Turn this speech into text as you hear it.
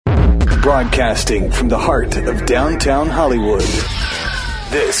Broadcasting from the heart of downtown Hollywood.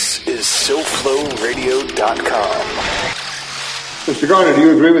 This is SoFloRadio.com. Mr. Garner, do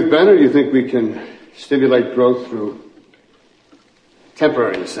you agree with Ben, or do you think we can stimulate growth through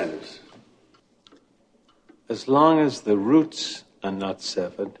temporary incentives? As long as the roots are not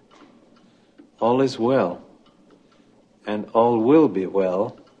severed, all is well, and all will be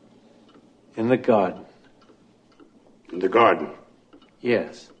well in the garden. In the garden?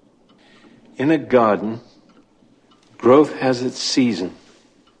 Yes. In a garden, growth has its season.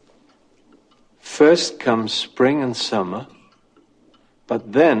 First comes spring and summer,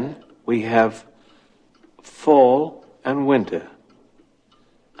 but then we have fall and winter.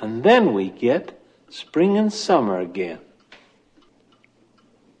 And then we get spring and summer again.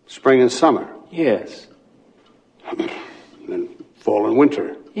 Spring and summer? Yes. Then fall and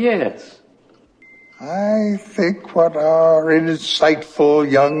winter? Yes. I think what our insightful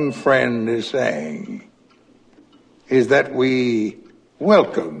young friend is saying is that we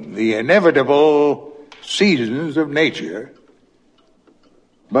welcome the inevitable seasons of nature,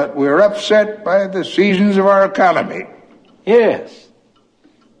 but we're upset by the seasons of our economy. Yes.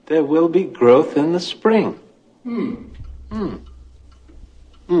 There will be growth in the spring.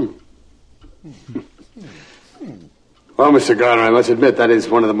 Well, Mr. Garner, I must admit that is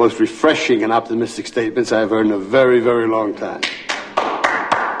one of the most refreshing and optimistic statements I've heard in a very, very long time.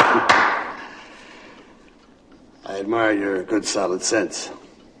 I admire your good, solid sense.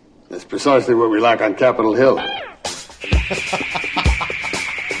 That's precisely what we lack on Capitol Hill.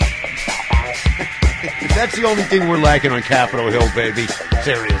 That's the only thing we're lacking on Capitol Hill, baby.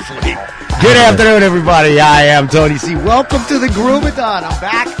 Seriously. Good afternoon, everybody. I am Tony C. Welcome to the Groovathon. I'm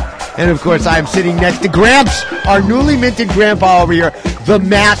back. And, of course, I'm sitting next to Gramps, our newly minted grandpa over here, the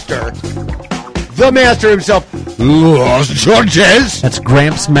master himself, Los Georges. That's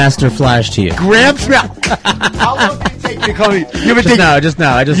Gramps Master Flash to you. Gramps, how long did it take you to call me? Just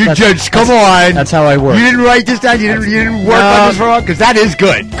now. Come on. That's how I work. You didn't write this down? You didn't work on this wrong? Because that is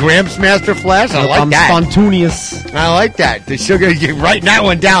good. Gramps Master Flash, I like that. I'm spontaneous. I like that. The sugar, you're writing that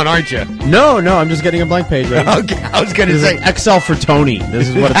one down, aren't you? No, I'm just getting a blank page right now. Okay, I was going to say. Excel for Tony. This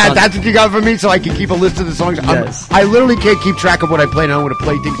is what That's what you got for me, so I can keep a list of the songs. Yes. I literally can't keep track of what I play, and I want to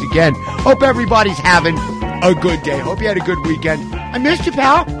play things again. Hope everybody's having a good day. Hope you had a good weekend. I missed you,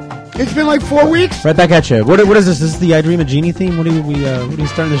 pal. It's been like 4 weeks. Right back at you. What is this? This is the I Dream of Genie theme? What are you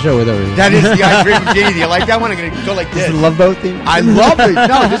starting the show with over here? That is the I Dream of Genie. Do you like that one? I'm going to go like this. This is the Love Boat theme? I love it.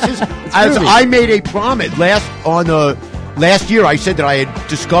 No, this is... I made a promise last year. I said that I had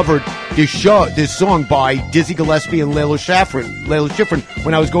discovered this song by Dizzy Gillespie and Layla Schifrin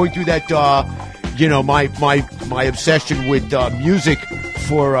when I was going through that, my obsession with music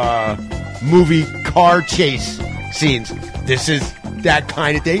for movie car chase scenes. This is that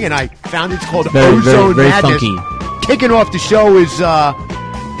kind of thing, and I found it's called Ozone very Madness. funky. Kicking off the show is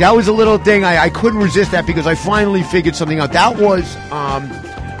that was a little thing I couldn't resist that because I finally figured something out. That was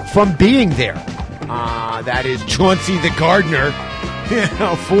from Being There. That is Chauncey the Gardener,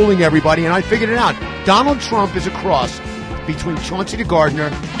 fooling everybody, and I figured it out. Donald Trump is a cross between Chauncey the Gardener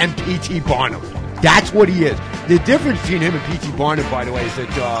and P.T. Barnum. That's what he is. The difference between him and P.T. Barnum, by the way, is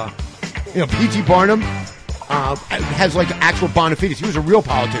that P.T. Barnum has like actual bona fides. He was a real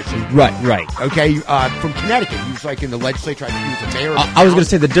politician. Right. Okay, from Connecticut. He was like in the legislature. I think he was a mayor. I was going to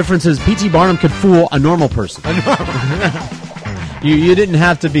say the difference is P.T. Barnum could fool a normal person. You didn't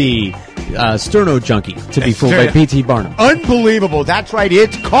have to be sterno junkie to be fooled by P.T. Barnum. Unbelievable. That's right.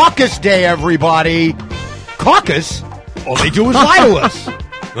 It's caucus day, everybody. Caucus? All they do is lie to us.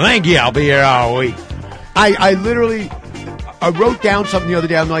 Thank you. I'll be here all week. I literally... I wrote down something the other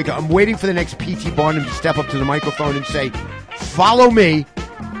day. I'm waiting for the next P.T. Barnum to step up to the microphone and say, follow me,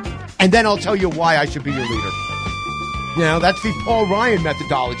 and then I'll tell you why I should be your leader. That's the Paul Ryan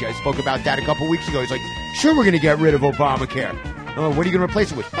methodology. I spoke about that a couple weeks ago. He's like, sure, we're going to get rid of Obamacare. What are you going to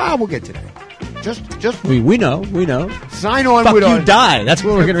replace it with? We'll get to that. Just we know. Sign on Fuck with you, die. That's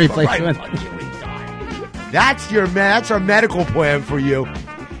what we're going to replace it with. That's our medical plan for you.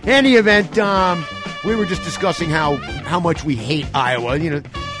 Any event, we were just discussing how much we hate Iowa.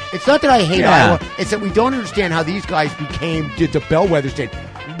 It's not that I hate Iowa. It's that we don't understand how these guys did the bellwether state.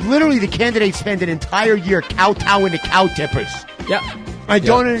 Literally, the candidates spend an entire year kowtowing to cow tippers. Yeah. I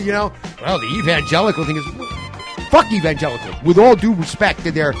don't, well, the evangelical thing is, fuck evangelicals. With all due respect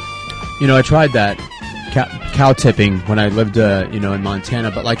to their... I tried that cow tipping when I lived, in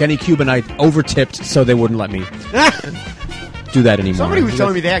Montana. But like any Cuban, I over-tipped so they wouldn't let me do that anymore. Somebody was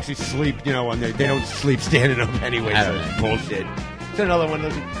telling me they actually sleep, they don't sleep standing up anyway. So it's bullshit. It's another one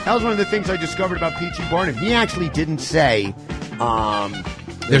of those. That was one of the things I discovered about P.T. Barnum. He actually didn't say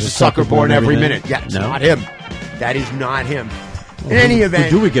There's a sucker born every minute. Yeah, it's No? not him. That is not him. In any Who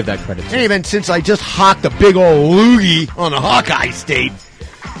event, do we give that credit in to? any event, since I just hocked a big old loogie on the Hawkeye State,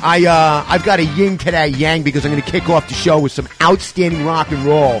 I've got a yin to that yang because I'm going to kick off the show with some outstanding rock and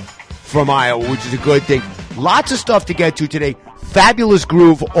roll from Iowa, which is a good thing. Lots of stuff to get to today. Fabulous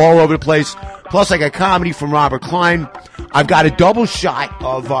groove all over the place. Plus, I got comedy from Robert Klein. I've got a double shot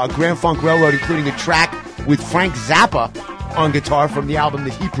of Grand Funk Railroad, including a track with Frank Zappa on guitar from the album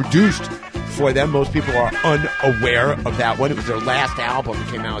that he produced for them. Most people are unaware of that one. It was their last album that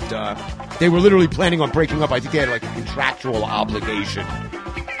came out. They were literally planning on breaking up. I think they had like a contractual obligation.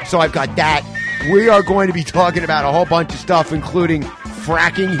 So I've got that. We are going to be talking about a whole bunch of stuff, including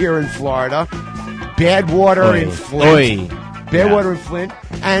fracking here in Florida, bad water in Flint, bad water in Flint,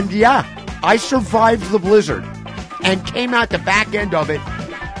 and yeah, I survived the blizzard and came out the back end of it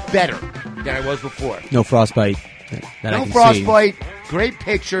better than I was before. No frostbite. That I No can frostbite, great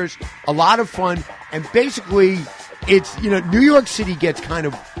pictures, a lot of fun, and basically, it's, New York City gets kind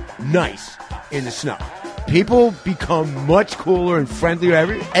of nice in the snow. People become much cooler and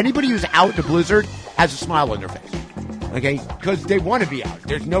friendlier. Anybody who's out in the blizzard has a smile on their face, okay? Because they want to be out.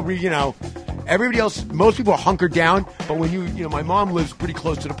 There's no, everybody else, most people are hunkered down, but when my mom lives pretty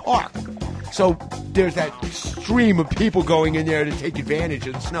close to the park. So there's that stream of people going in there to take advantage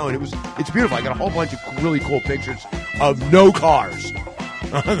of the snow, and it's beautiful. I got a whole bunch of really cool pictures of no cars.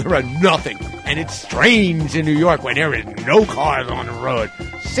 There are nothing. And it's strange in New York when there is no cars on the road.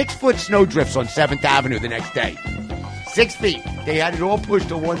 6-foot snow drifts on 7th Avenue the next day. 6 feet. They had it all pushed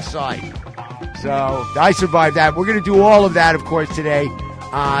to one side. So I survived that. We're going to do all of that, of course, today.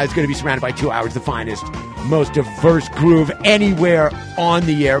 It's going to be surrounded by 2 hours, the finest, most diverse groove anywhere on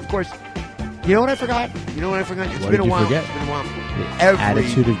the air. Of course, you know what I forgot? It's What been did a you while. forget? It's been a while.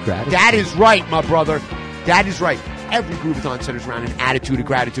 Attitude of gratitude. That is right, my brother. That is right. Every Groovathon centers around an attitude of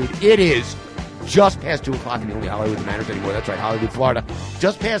gratitude. It is just past 2 o'clock in the only Hollywood that matters anymore. That's right, Hollywood, Florida.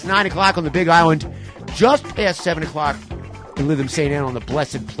 Just past 9 o'clock on the Big Island. Just past 7 o'clock in Lytham St. Anne on the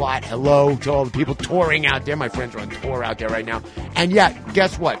Blessed Plot. Hello to all the people touring out there. My friends are on tour out there right now. And yet,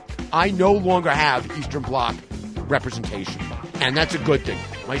 guess what? I no longer have Eastern Bloc representation. And that's a good thing.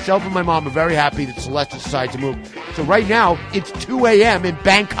 Myself and my mom are very happy that Celeste decided to move. So right now, it's 2 a.m. in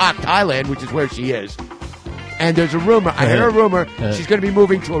Bangkok, Thailand, which is where she is. And there's a rumor, I heard a rumor, she's going to be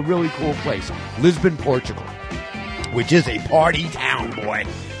moving to a really cool place, Lisbon, Portugal, which is a party town, boy.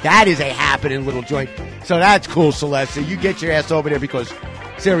 That is a happening little joint. So that's cool, Celeste. So you get your ass over there because,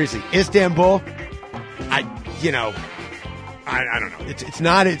 seriously, Istanbul, I don't know. It's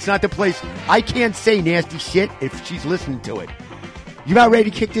not the place. I can't say nasty shit if she's listening to it. You about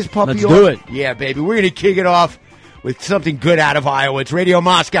ready to kick this puppy Let's off? do it. Yeah, baby. We're going to kick it off with something good out of Iowa. It's Radio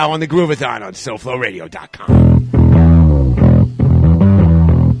Moscow on the Groovathon on SoFloRadio.com.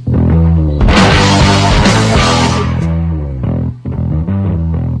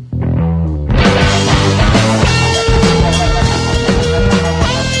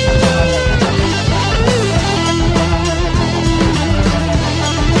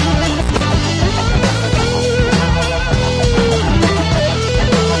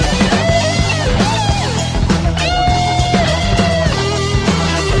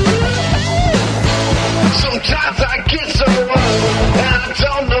 Sometimes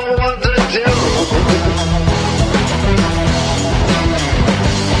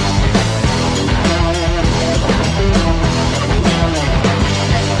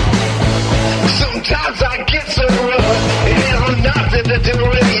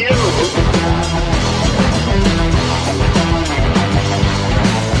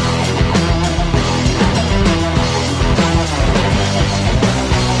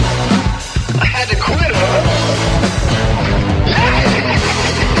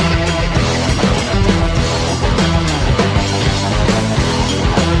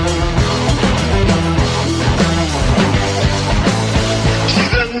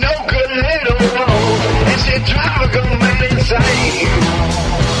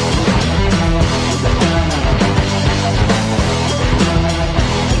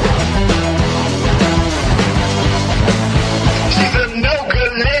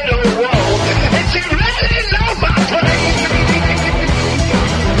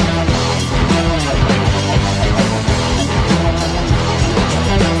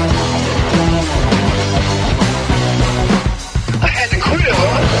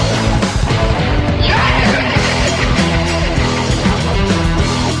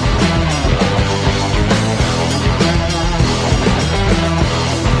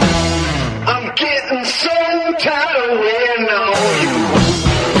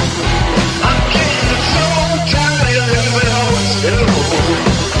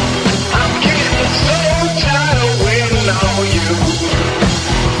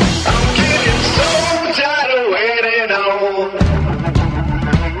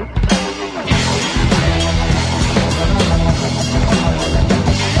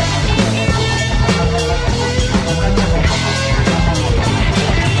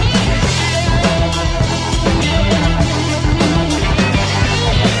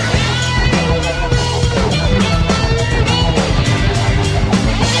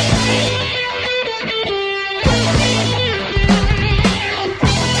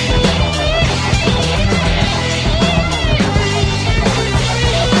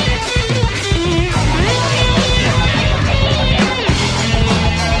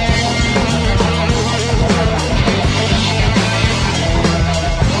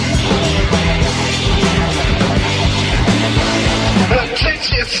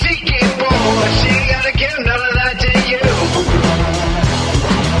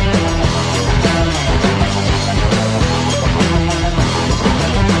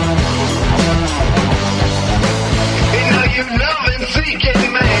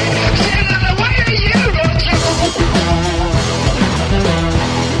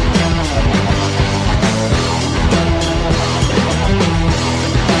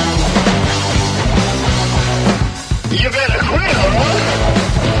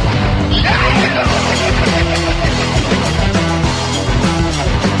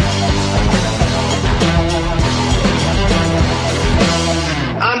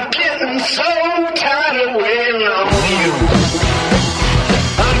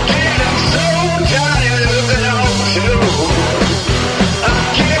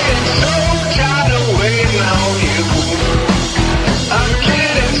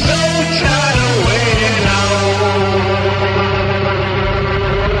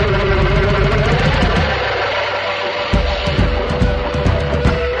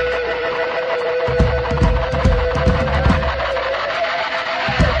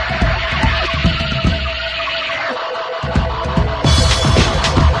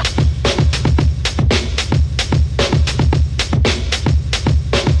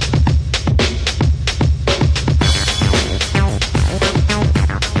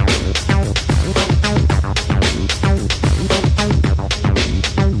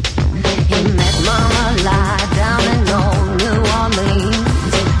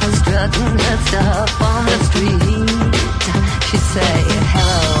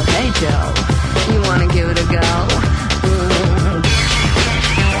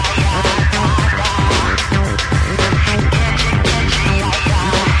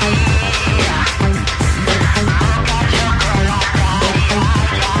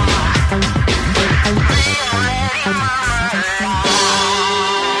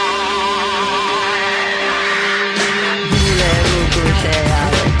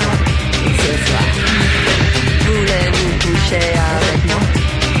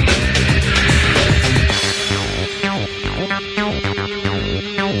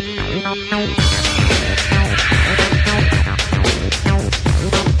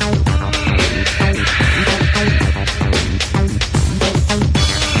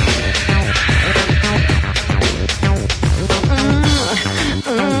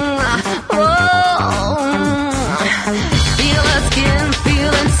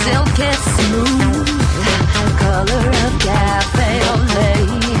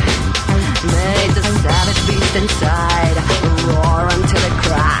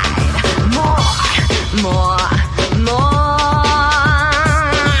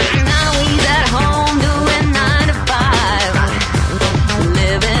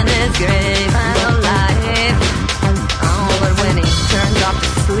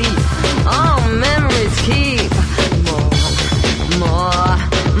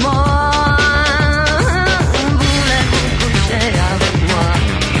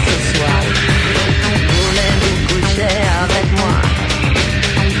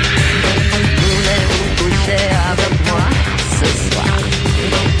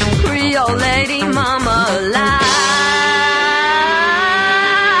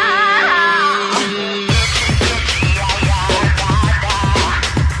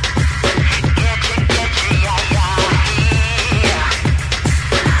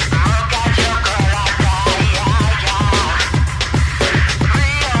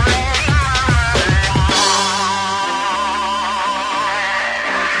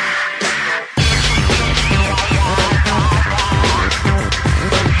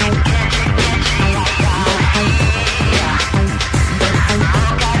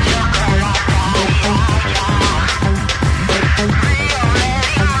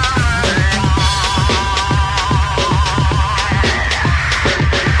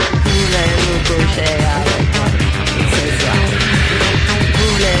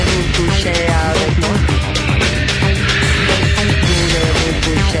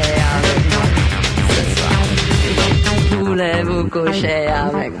coucher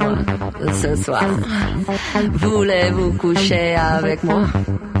avec moi ce soir? Voulez-vous coucher avec moi?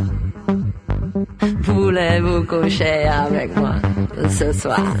 Voulez-vous coucher avec moi ce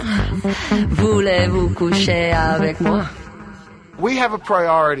soir? Voulez-vous coucher avec moi? We have a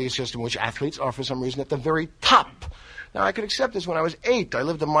priority system which athletes are for some reason at the very top. Now, I could accept this when I was 8. I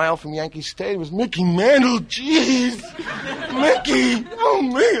lived a mile from Yankee Stadium. It was Mickey Mantle. Jeez. Mickey. Oh,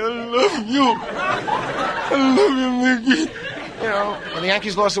 man, I love you. I love you, Mickey. You know, when the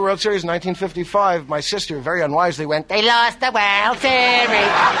Yankees lost the World Series in 1955, my sister very unwisely went, "They lost the World Series."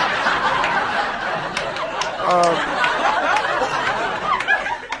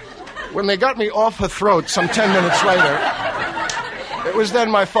 When they got me off her throat some 10 minutes later, it was then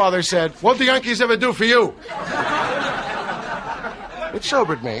my father said, "What'd the Yankees ever do for you?" It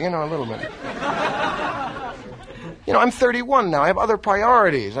sobered me, a little bit. I'm 31 now. I have other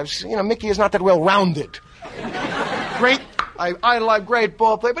priorities. Mickey is not that well-rounded. Great, I like great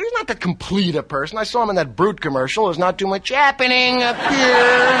ball play, but he's not that complete a person. I saw him in that Brute commercial. There's not too much happening up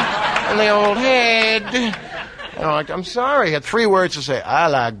here in the old head. I'm sorry. He had 3 words to say. I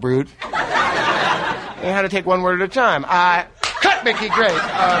like Brute. He had to take one word at a time. Cut, Mickey, great.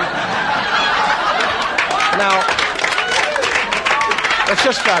 Now, that's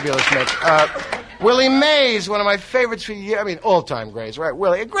just fabulous, Mick. Willie Mays, one of my favorites for years. All-time greats, right?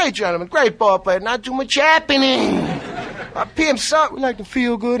 Willie, a great gentleman, great ball player, not too much happening. P.M. Salt, we like to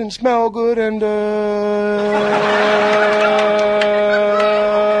feel good and smell good and,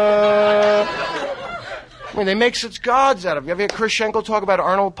 they make such gods out of him. You ever hear Chris Schenkel talk about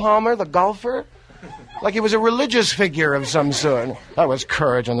Arnold Palmer, the golfer? Like he was a religious figure of some sort. That was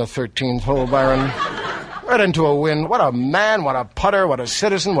courage on the 13th hole, Byron. Right into a win. What a man, what a putter, what a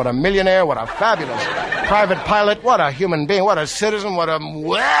citizen, what a millionaire, what a fabulous private pilot, what a human being, what a citizen, what a...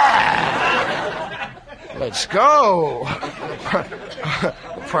 Let's go.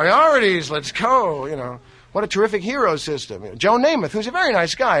 Priorities, let's go, What a terrific hero system. Joe Namath, who's a very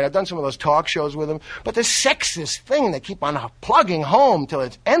nice guy. I've done some of those talk shows with him. But the sexist thing they keep on plugging home till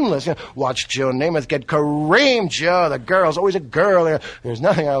it's endless. Watch Joe Namath get Kareem. Joe, the girl's always a girl. There's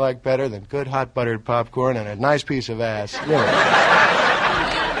nothing I like better than good hot buttered popcorn and a nice piece of ass.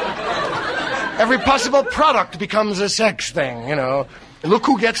 Every possible product becomes a sex thing, Look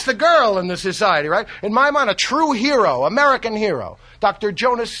who gets the girl in the society, right? In my mind, a true hero, American hero. Dr.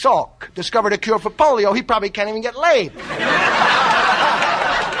 Jonas Salk discovered a cure for polio. He probably can't even get laid.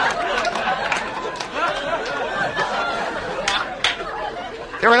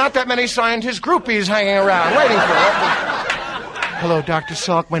 There are not that many scientist groupies hanging around waiting for it. Hello, Dr.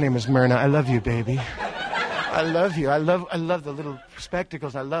 Salk. My name is Myrna. I love you, baby. I love you. I love the little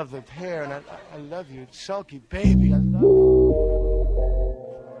spectacles. I love the hair, and I love you, Salky baby. I love you.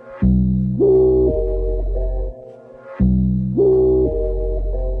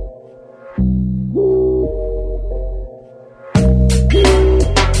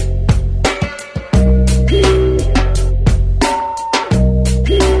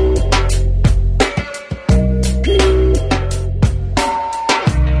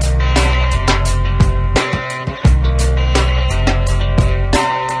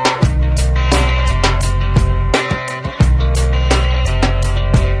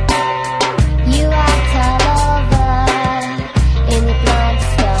 You are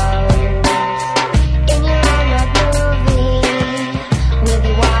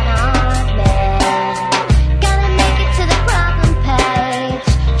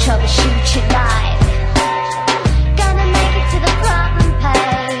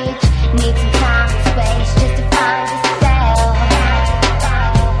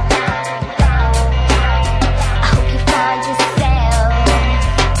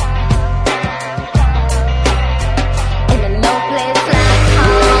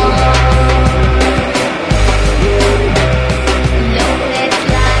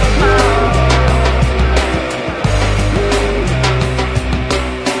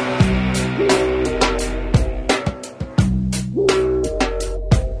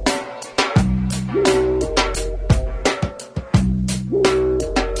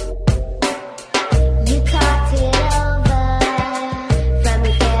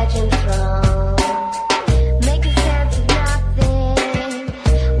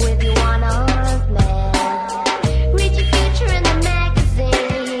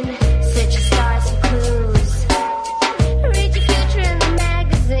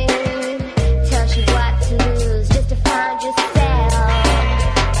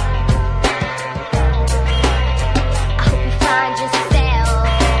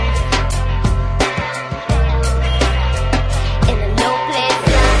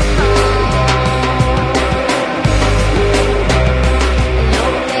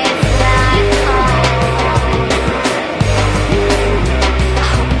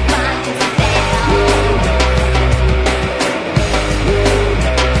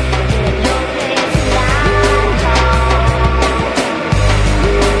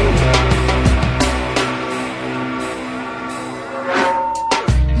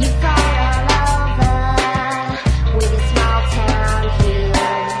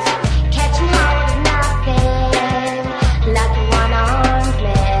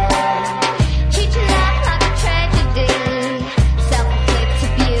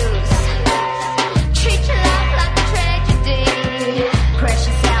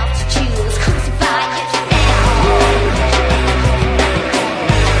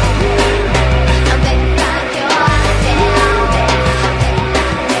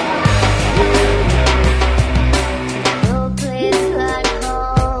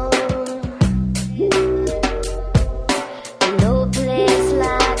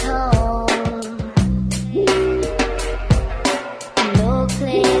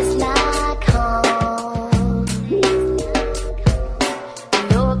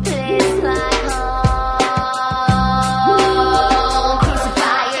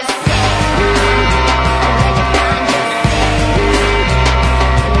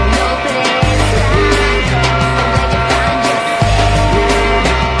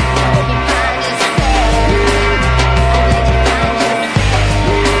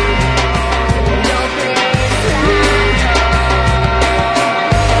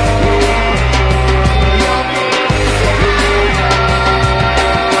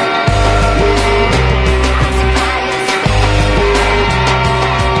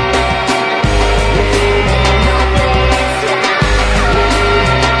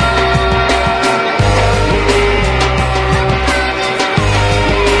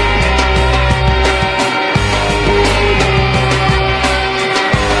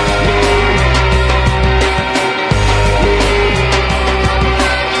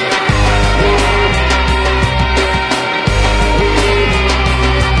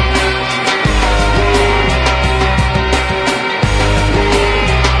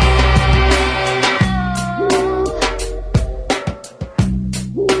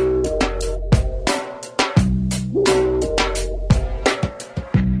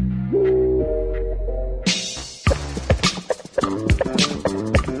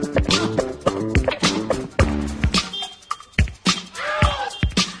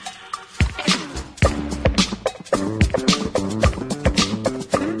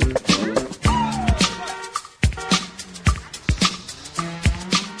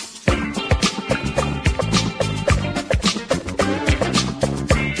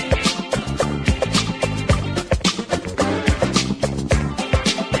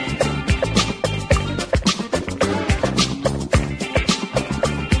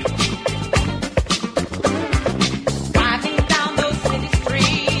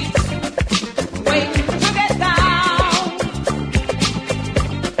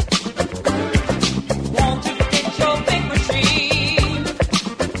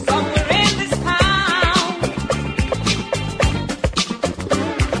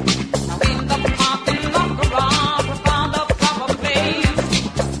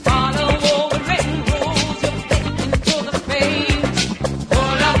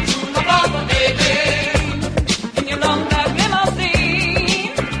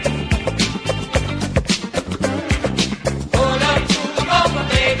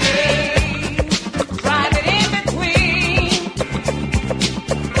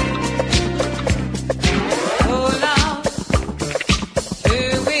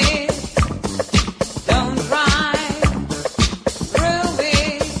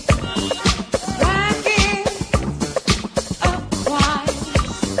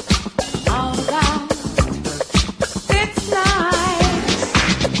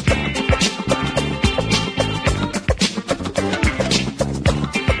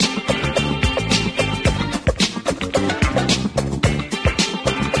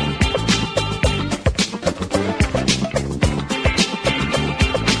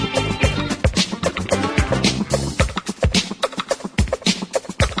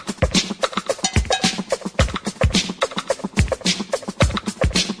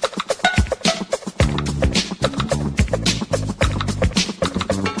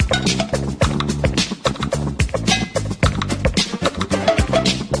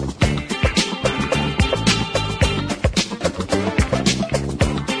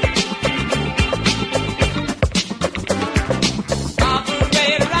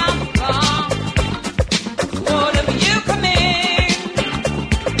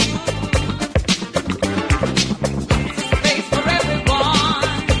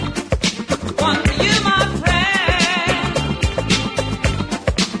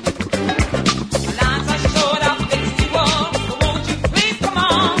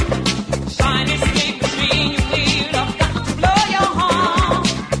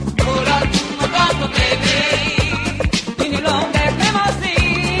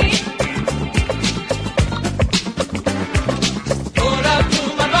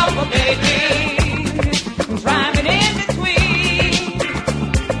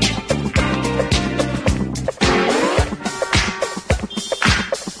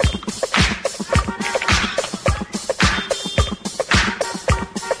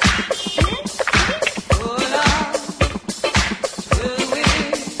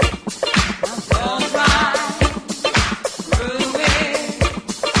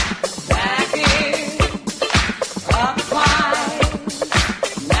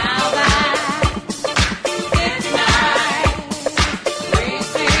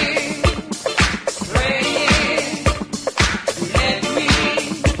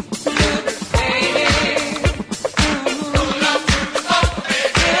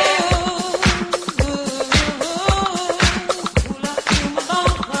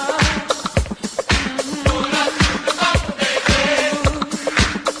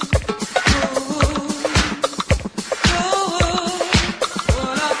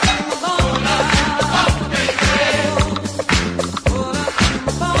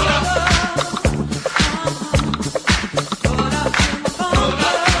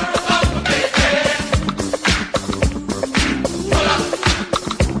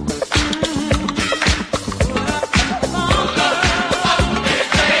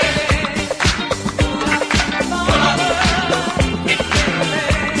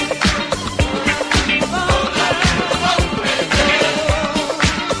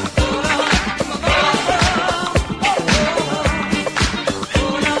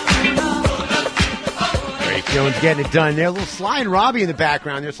Jones getting it done there. A little Sly and Robbie in the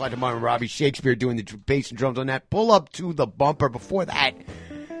background. There's Sly DeMar and Robbie Shakespeare doing the bass and drums on that. Pull up to the bumper. Before that,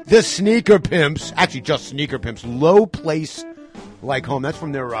 the Sneaker Pimps, actually just Sneaker Pimps, Low Place Like Home. That's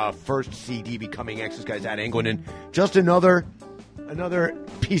from their first CD, Becoming X. This guy's out of England. And just another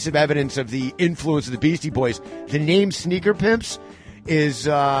piece of evidence of the influence of the Beastie Boys. The name Sneaker Pimps is,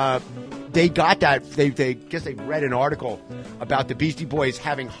 they got that, they guess they read an article about the Beastie Boys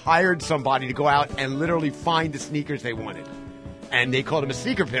having hired somebody to go out and literally find the sneakers they wanted. And they called him a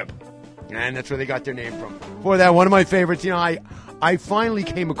sneaker pimp. And that's where they got their name from. For that, one of my favorites, I finally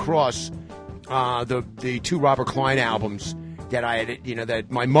came across the two Robert Klein albums that I had, that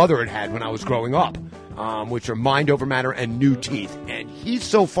my mother had when I was growing up, which are Mind Over Matter and New Teeth. And he's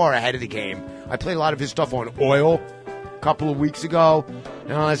so far ahead of the game. I played a lot of his stuff on Oil a couple of weeks ago.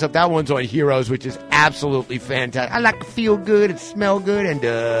 Except that one's on Heroes, which is absolutely fantastic. I like to feel good and smell good, and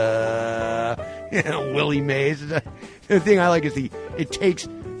Willie Mays. The thing I like is it takes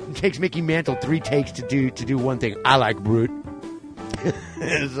Mickey Mantle 3 takes to do one thing. I like Brute.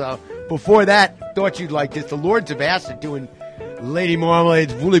 So before that, thought you'd like this. The Lords of Acid doing Lady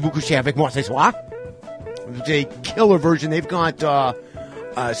Marmalade's Voulez-vous coucher avec moi ce soir? It's a killer version. They've got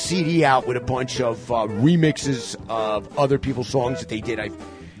a CD out with a bunch of remixes of other people's songs that they did. I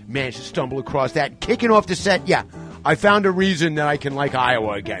managed to stumble across that. Kicking off the set, I found a reason that I can like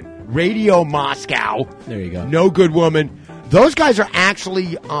Iowa again. Radio Moscow. There you go. No Good Woman. Those guys are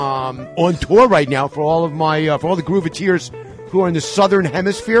actually on tour right now for all of for all the Grooveteers who are in the Southern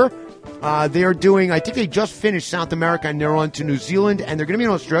Hemisphere. They're doing, I think they just finished South America and they're on to New Zealand, and they're going to be in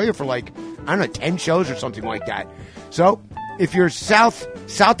Australia for 10 shows or something like that. So if you're south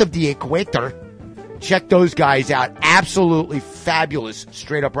of the equator, check those guys out. Absolutely fabulous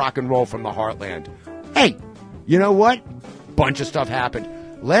straight up rock and roll from the heartland. Hey, you know what? Bunch of stuff happened.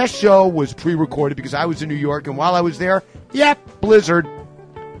 Last show was pre-recorded because I was in New York, and while I was there, blizzard.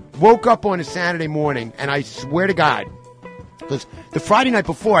 Woke up on a Saturday morning, and I swear to God, because the Friday night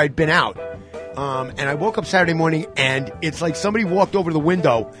before I'd been out, and I woke up Saturday morning, and it's like somebody walked over the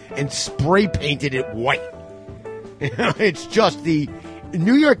window and spray painted it white. It's just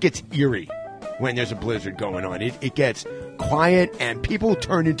New York gets eerie when there's a blizzard going on. It gets quiet, and people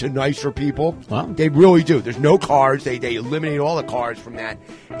turn into nicer people. Wow. They really do. There's no cars. They eliminate all the cars from that.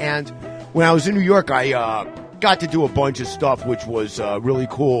 And when I was in New York, I got to do a bunch of stuff, which was really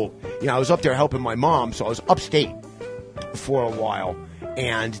cool. I was up there helping my mom, so I was upstate for a while.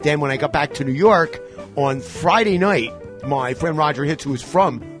 And then when I got back to New York, on Friday night, my friend Roger Hitz, who is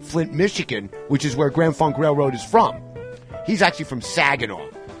from Flint, Michigan, which is where Grand Funk Railroad is from, he's actually from Saginaw.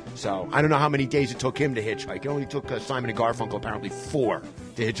 So I don't know how many days it took him to hitchhike. It only took Simon and Garfunkel apparently 4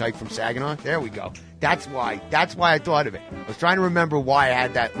 to hitchhike from Saginaw. There we go. That's why I thought of it. I was trying to remember why I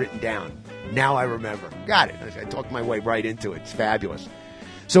had that written down. Now I remember. Got it. I talked my way right into it. It's fabulous.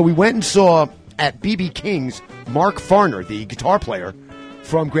 So we went and saw at B.B. King's Mark Farner, the guitar player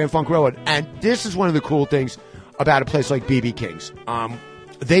from Grand Funk Railroad. And this is one of the cool things about a place like B.B. King's.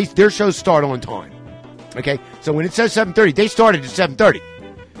 Their shows start on time. Okay? So when it says 7:30, they started at 7:30.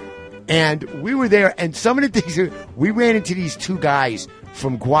 And we were there, and some of the things, we ran into these two guys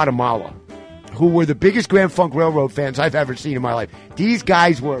from Guatemala who were the biggest Grand Funk Railroad fans I've ever seen in my life. These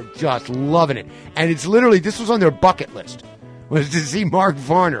guys were just loving it. And it's literally, this was on their bucket list, was to see Mark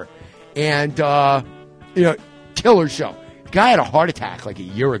Varner. And, killer show. The guy had a heart attack like a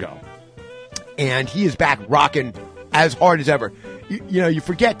year ago. And he is back rocking as hard as ever. You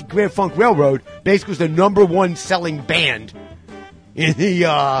forget the Grand Funk Railroad basically was the number 1 selling band in the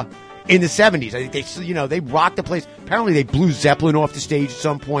 70s. I think they rocked the place. Apparently they blew Zeppelin off the stage at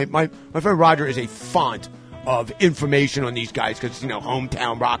some point. My friend Roger is a font of information on these guys because,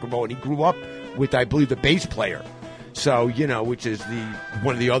 hometown rock and roll. And he grew up with, I believe, the bass player. So, which is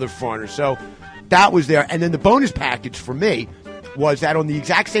one of the other foreigners. So that was there. And then the bonus package for me was that on the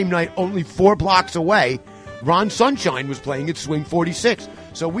exact same night, only 4 blocks away, Ron Sunshine was playing at Swing 46.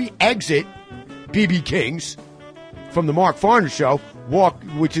 So we exit B.B. King's from the Mark Farner show,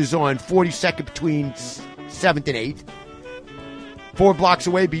 which is on 42nd between 7th and 8th. 4 blocks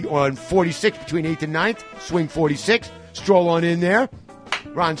away, be on 46th between 8th and 9th. Swing 46. Stroll on in there.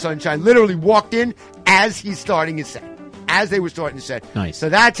 Ron Sunshine literally walked in as he's starting his set. As they were starting the set. Nice. So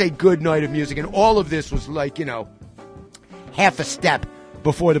that's a good night of music. And all of this was like, half a step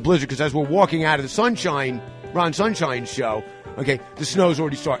before the blizzard. Because as we're walking out of the Ron Sunshine show, okay, the snow's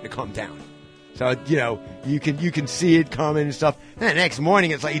already starting to come down. So, you can see it coming and stuff. And the next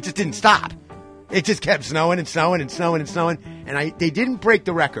morning, it's like it just didn't stop. It just kept snowing and snowing and snowing and snowing. And they didn't break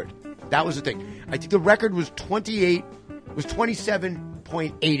the record. That was the thing. I think the record was 27.8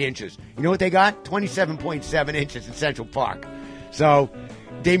 27.8 inches. You know what they got? 27.7 inches in Central Park. So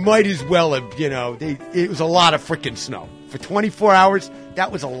they might as well have, it was a lot of freaking snow. For 24 hours,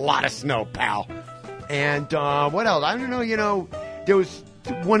 that was a lot of snow, pal. And what else? I don't know, there was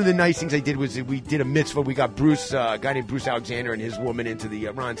one of the nice things I did was we did a mitzvah. We got Bruce, a guy named Bruce Alexander and his woman into the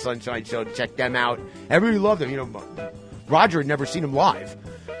Ron Sunshine show to check them out. Everybody loved him. Roger had never seen him live.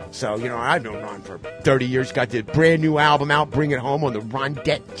 So, I've known Ron for 30 years. Got the brand new album out, Bring It Home, on the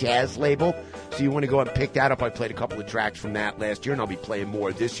Rondette Jazz label. So you want to go and pick that up. I played a couple of tracks from that last year, and I'll be playing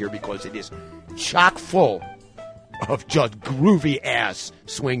more this year because it is chock full of just groovy-ass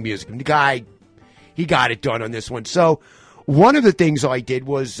swing music. And the guy, he got it done on this one. So one of the things I did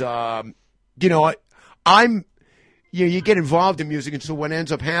was, you get involved in music, and so what ends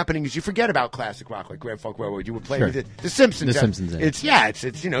up happening is you forget about classic rock like Grand Funk Railroad. You would play with the Simpsons. The Simpsons. It's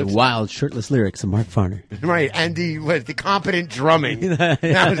the wild shirtless lyrics of Mark Farner. Right, and the competent drumming. That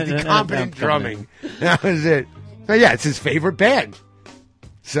was the competent drumming. That was it. So yeah, it's his favorite band.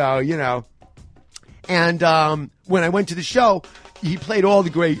 So and when I went to the show, he played all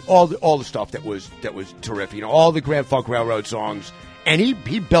the stuff that was terrific. All the Grand Funk Railroad songs, and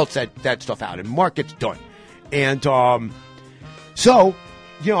he belts that stuff out, and Mark gets done. And so,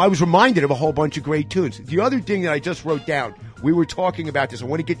 I was reminded of a whole bunch of great tunes. The other thing that I just wrote down, we were talking about this, I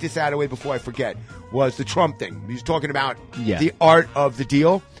want to get this out of the way before I forget, was the Trump thing. He was talking about the art of the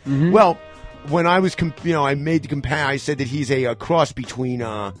deal. Mm-hmm. Well, when I was, I made the comparison, I said that he's a cross between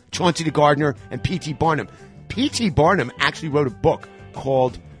Chauncey the Gardener and P.T. Barnum. P.T. Barnum actually wrote a book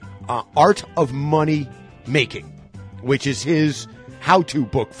called Art of Money Making, which is his how-to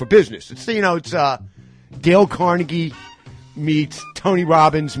book for business. It's, it's Dale Carnegie meets Tony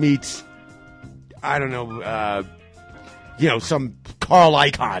Robbins meets, I don't know, some Carl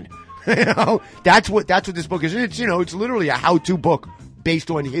Icahn. That's what this book is. And it's, it's literally a how-to book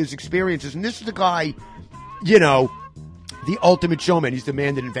based on his experiences. And this is the guy, the ultimate showman. He's the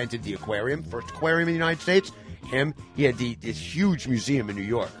man that invented the aquarium, first aquarium in the United States. He had this huge museum in New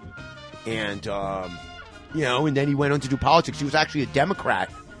York. And, and then he went on to do politics. He was actually a Democrat.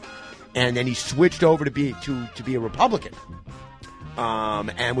 And then he switched over to be a Republican,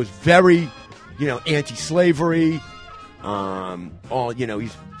 and was very, anti-slavery. He's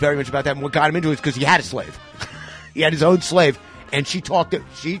very much about that. And what got him into it is because he had a slave. He had his own slave, and she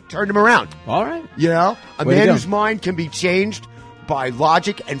turned him around. All right, a man whose mind can be changed by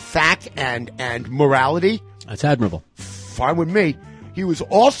logic and fact and morality. That's admirable. Fine with me. He was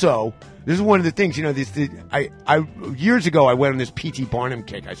also. This is one of the things, years ago I went on this P.T. Barnum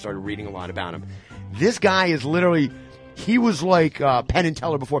kick. I started reading a lot about him. This guy is literally, he was like Penn and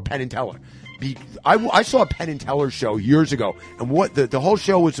Teller before Penn and Teller. I saw a Penn and Teller show years ago, and what the whole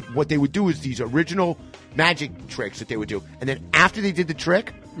show was, what they would do is these original magic tricks that they would do, and then after they did the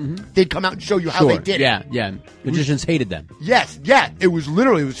trick, they'd come out and show you how they did it. Yeah. Magicians hated them. Yes, it was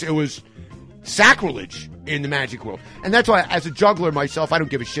literally, it was sacrilege in the magic world. And that's why, as a juggler myself, I don't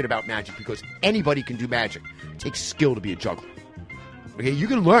give a shit about magic because anybody can do magic. It takes skill to be a juggler. Okay, you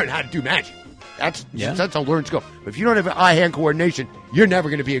can learn how to do magic. That's a learned skill. But if you don't have eye-hand coordination, you're never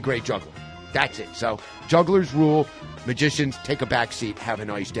going to be a great juggler. That's it. So, jugglers rule. Magicians, take a back seat. Have a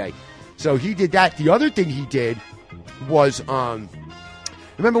nice day. So, he did that. The other thing he did was,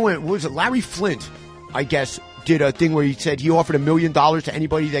 remember when, was it Larry Flint, I guess, did a thing where he said he offered $1 million to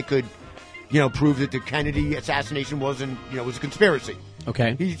anybody that could prove that the Kennedy assassination was a conspiracy.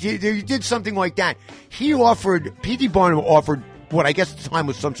 Okay. He did something like that. P.T. Barnum offered what I guess at the time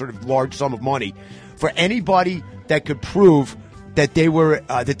was some sort of large sum of money for anybody that could prove that they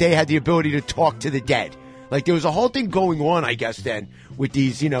had the ability to talk to the dead. Like there was a whole thing going on, I guess, then with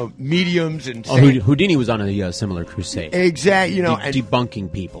these, mediums and. Houdini was on a similar crusade. Exactly, and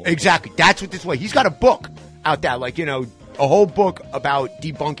debunking people. Exactly. That's what this was. He's got a book out there, a whole book about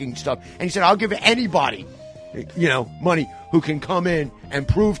debunking stuff. And he said, I'll give anybody, money who can come in and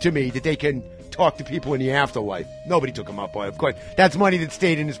prove to me that they can talk to people in the afterlife. Nobody took him up on it, of course. That's money that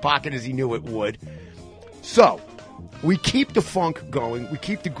stayed in his pocket as he knew it would. So, we keep the funk going. We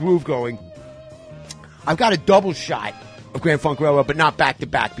keep the groove going. I've got a double shot of Grand Funk Railroad, but not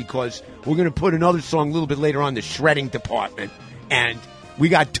back-to-back because we're going to put another song a little bit later on, the shredding department. And we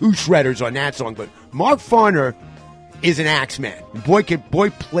got two shredders on that song. But Mark Farner is an axe man. Boy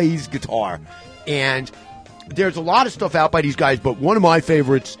plays guitar. And there's a lot of stuff out by these guys, but one of my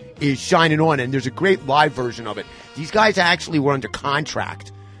favorites is Shining On, and there's a great live version of it. These guys actually were under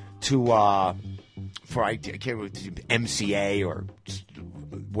contract to for I can't remember, MCA or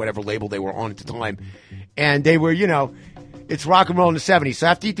whatever label they were on at the time. And they were, it's rock and roll in the 70s. So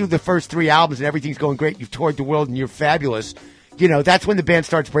after you do the first 3 albums and everything's going great, you've toured the world and you're fabulous, that's when the band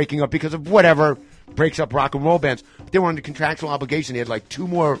starts breaking up because of whatever breaks up rock and roll bands. They were under contractual obligation. They had like 2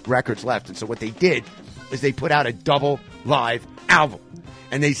 more records left. And so what they did is they put out a double live album.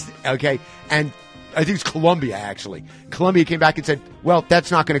 And and I think it's Columbia, actually. Columbia came back and said, well,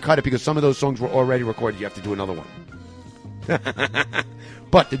 that's not going to cut it because some of those songs were already recorded. You have to do another one.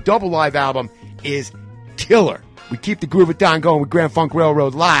 But the double live album is killer. We keep the Groove It Down going with Grand Funk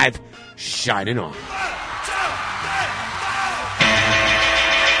Railroad live, shining on.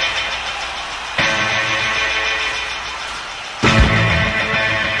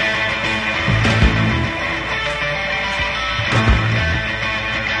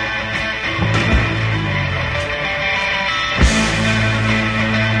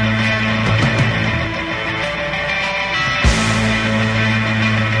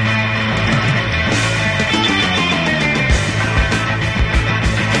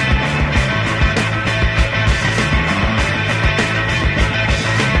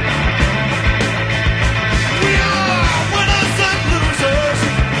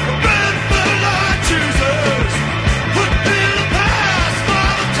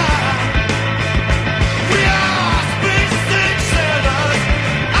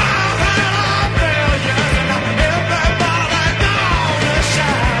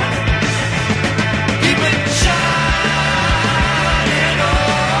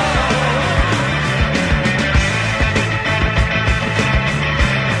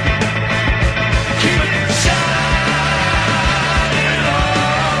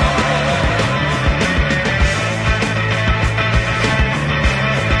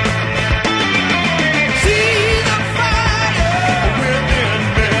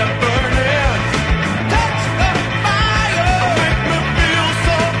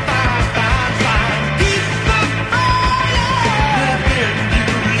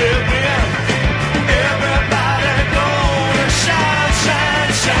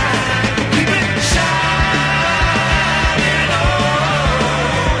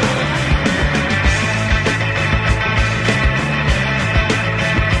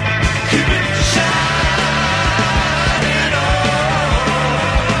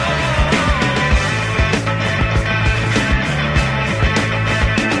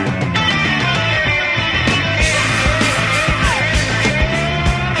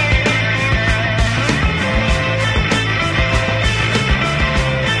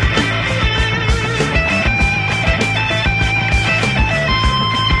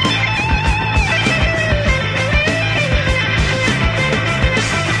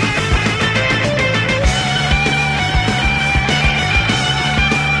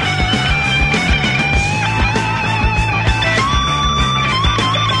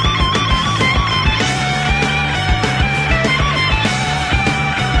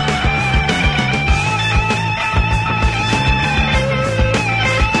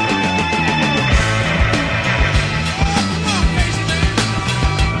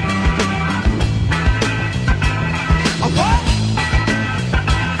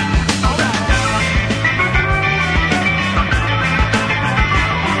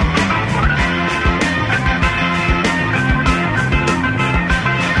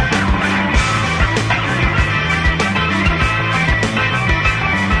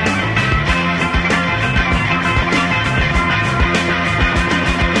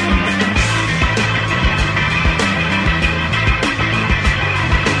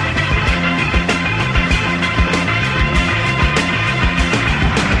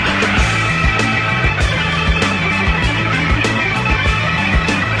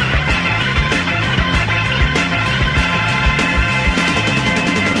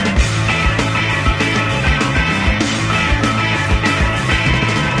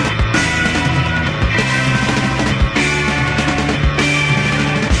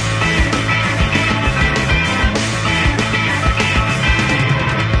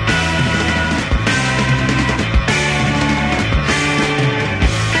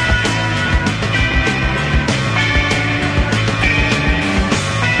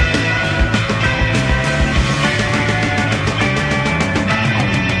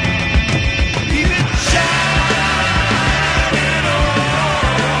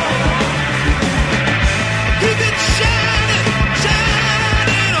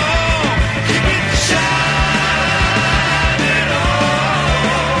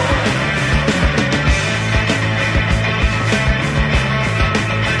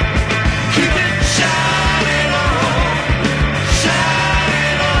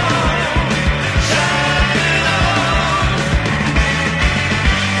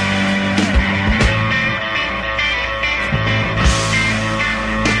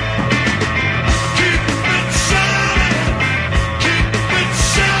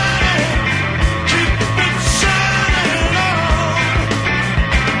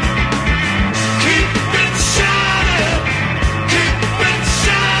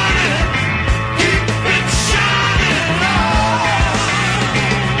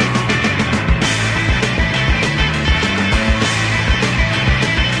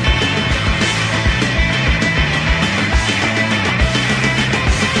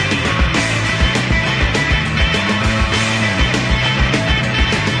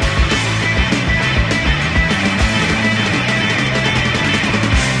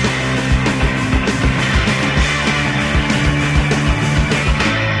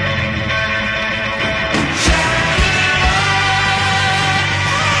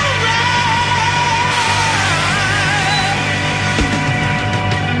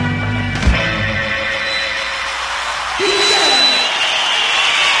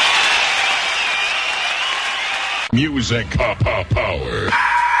 Who's that cop power?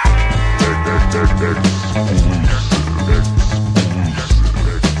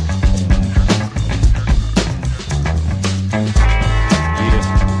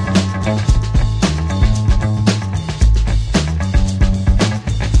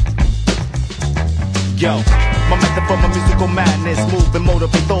 Yo, my method for my musical madness, move and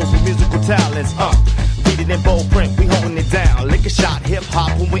motivate those with musical talents. Read it in bold print, we holding it down. Lick a shot, hip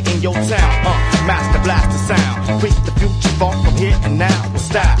hop when we in your town. Master blast the sound, creep the future funk from here and now with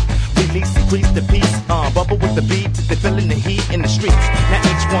style. Release, increase the peace, bubble with the beat till they feeling the heat in the streets. Now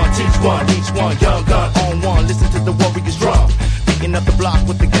each one, teach one, each one, young gun on one. Listen to the warriors drum. Beating up the block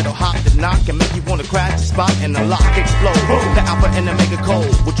with the ghetto hop that knock and make you wanna crash the spot and the lock explode. The alpha and the mega code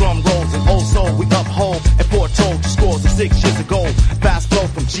with drum rolls and old soul we uphold and foretold your scores of 6 years ago. Fast flow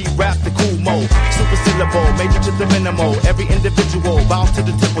from G-rap to cool mode, super syllable, major to the minimal. Every individual bounce to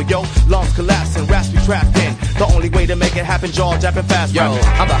the tempo, yo. Lungs collapsing, raps be trapped in. The only way to make it happen, jaw japping fast. Yo,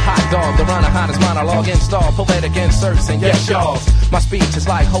 I'm the hot dog, the runner, hottest monologue install, poetic inserts and yes, y'all. My speech is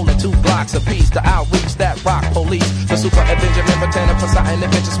like holding 2 blocks apiece. The outreach that rock police, the super Avenger, member tenor, Poseidon,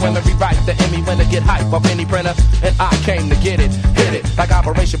 adventures when to rewrite the Emmy winner, get hype off any printer, and I came to get it, hit it like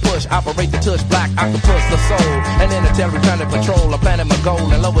Operation Push, operate the tush, black octopus, the soul, and interstellar planet patrol, a planet my goal,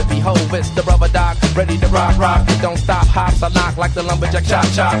 and lo and behold, it's the rubber dog, ready to rock, it don't stop, hops, I knock like the lumberjack, chop,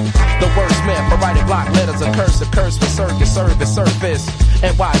 the wordsmith, I write it block letters, a curse with circus, service, surface,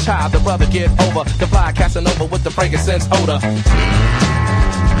 and watch how the brother get over, the fly casting over with the frankincense odor.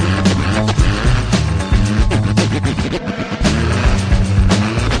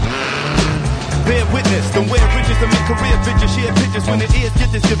 Bear witness, don't wear riches to make career bitches, share pictures when it is,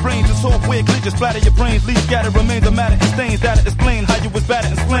 get this, your brains and software glitches, splatter your brains, leave scattered remains of matter and stains, that'll explain how you was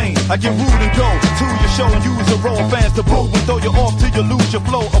battered and slain. I get rude and go to your show and use a row of fans to boo and throw you off till you lose your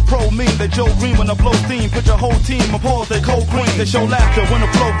flow. A pro mean that Joe Green when I blow steam, put your whole team on pause, they cold cream, they show laughter when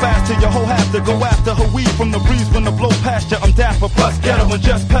the flow fast till your whole have to go after her weed from the breeze when the blow past you. I'm dapper plus ghetto and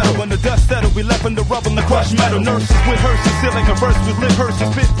just pedal when the dust settle, we left in the rubble and the crushed metal. Nurses with hearses, seal like a verse with lip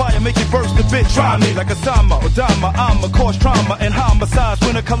hearses, spit fire, make it burst a bit. Try me like a Sama or Dama, I'm a cause trauma and homicides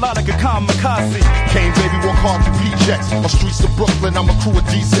when a collide like a kamikaze. Kane, baby, walk hard through PJs. On streets of Brooklyn, I'm a crew of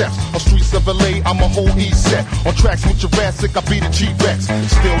D-Seps. On streets of LA, I'm a whole East set. On tracks with Jurassic, I be the T-Rex.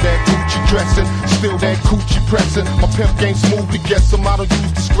 Still that Gucci dressing, still that coochie pressing. My pimp game smoothly gets him, I don't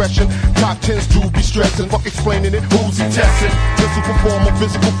use discretion. Top 10s do be stressing, fuck explaining it, who's he testing? Physical perform on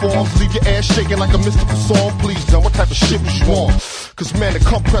physical forms, leave your ass shaking like a mystical song. Please, now what type of shit was you on? Cause man, to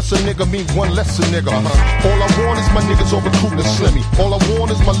compress a nigga means one less a nigga. All I want is my niggas all recruiting a slimmy. All I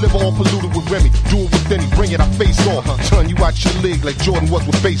want is my liver all polluted with Remy. Do it with any, bring it, I face on. Turn you out your league like Jordan was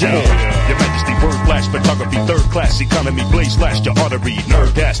with baseball. Your Majesty, word flash, photography, third class economy, blaze slash your artery,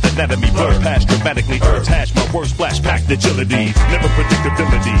 nerd gas, anatomy, blur past dramatically, herbs hash, my words splash, packed agility, never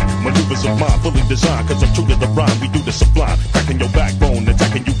predictability, maneuvers of mine, fully designed, cause I'm true to the rhyme, we do the sublime, cracking your backbone,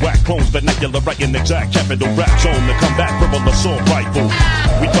 attacking you whack clones, vernacular, writing exact, capital rap zone, to combat, verbal assault rifle,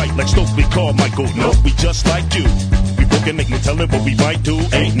 we fight like Stokely Carmichael, no, we just like you, we broken, make no telling what we might do,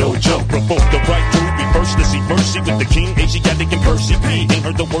 ain't no joke, provoke the right to be first to see mercy with the king, Asiatic and Percy P, ain't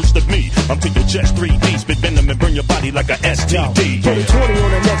heard the worst of me, I'm to your chest 3D, spit venom and burn your body like a STD. Put a 20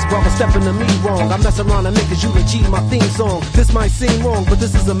 on the next brother stepping to me wrong. I mess around and make his eulogy my theme song. This might seem wrong, but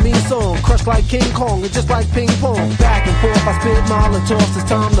this is a mean song. Crushed like King Kong and just like ping pong. Back and forth, I spit mile and toss. It's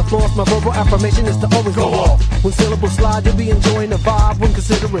time to floss. My verbal affirmation is to always go off. When syllables slide, you'll be enjoying the vibe. When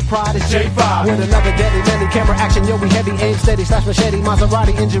considering pride, it's J5. With another deadly, many camera action, yo, we heavy, aim steady, slash machete,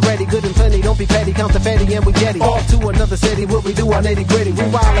 Maserati, engine ready, good and plenty. Don't be petty, count the fatty, and we jetty. Off to another city, what we do on 80 gritty. We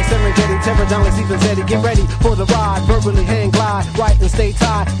wild like Serengeti, terror down like Stephen Zeddy. Get ready for the ride, verbally hang glide, right and stay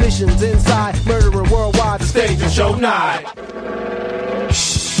tied. Missions inside, murdering worldwide. The stage and show night.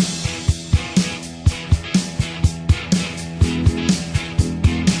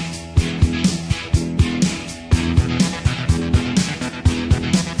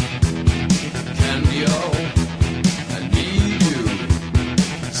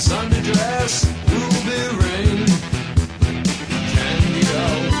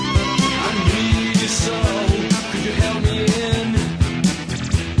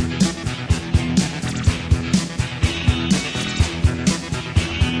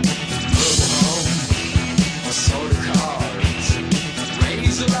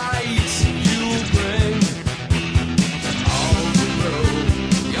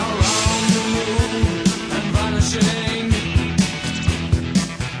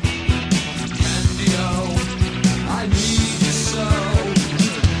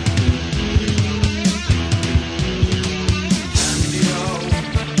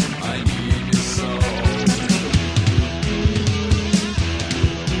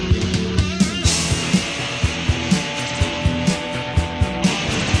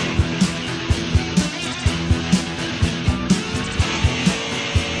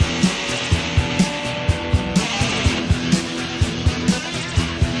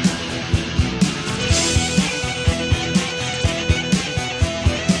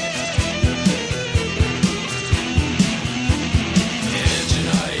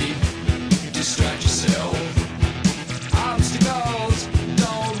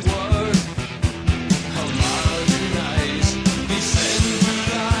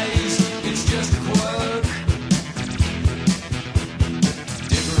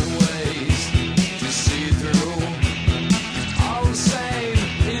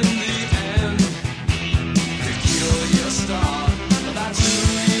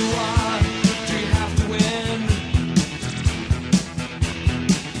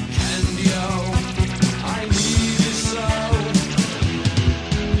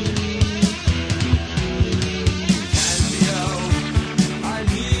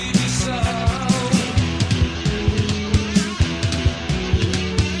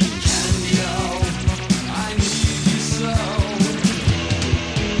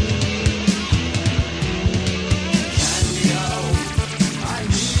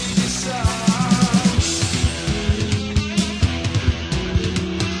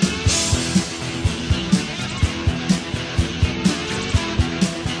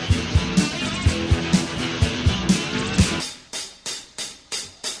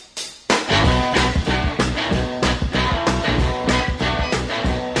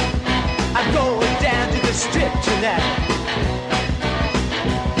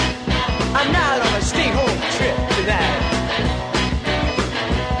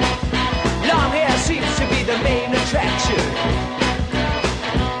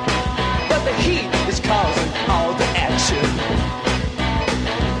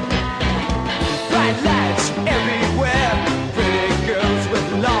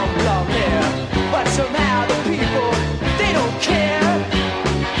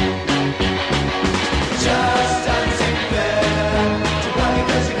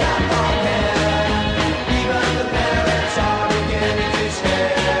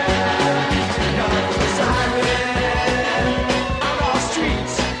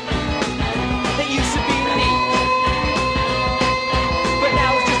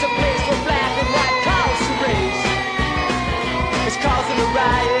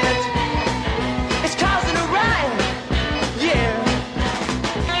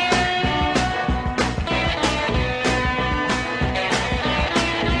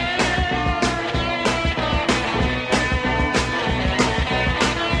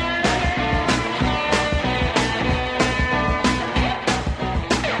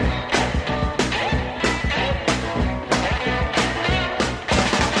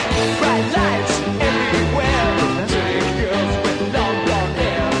 Bright lights everywhere. Pretty girls with long blonde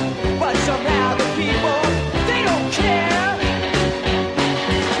hair. But somehow the people, they don't care.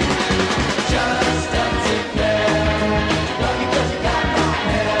 Just doesn't care. Well, because you got long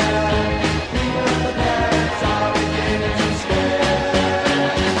hair. Even the parents are beginning to stare.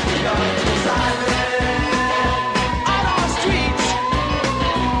 Young and silent. On our streets,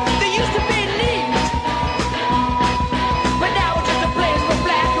 they used to be neat. But now it's just a place where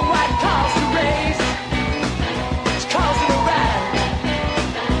black and white cars to race. It's causing a riot.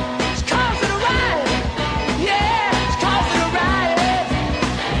 It's causing a riot. Yeah, it's causing a riot.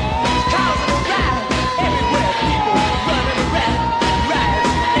 It's causing a riot. Everywhere people running around.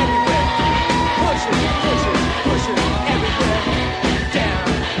 Riots everywhere. Pushing everywhere. Down.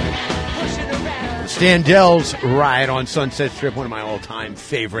 Pushing around. Standell's Riot on Sunset Strip, one of my all-time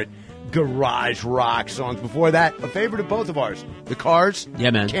favorite garage rock songs. Before that, a favorite of both of ours, The Cars.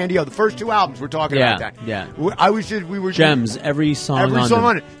 Yeah, man. Candy-O, the first two albums we're talking Yeah, about that. yeah. We were Gems, every song on them.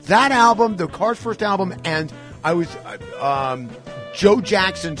 on it. That album, the Cars' first album, and I was Joe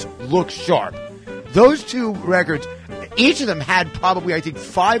Jackson's Look Sharp. Those two records, each of them had probably, I think,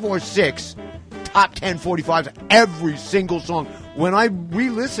 5 or 6 top 10 45s, every single song. When I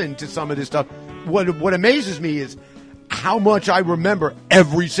re-listen to some of this stuff, what amazes me is how much I remember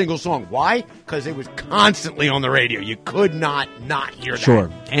every single song. Why? Because it was constantly on the radio. You could not hear that. Sure.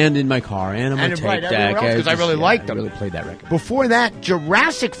 And in my car, and on my tape deck. Because I really liked them. I really played that record. Before that,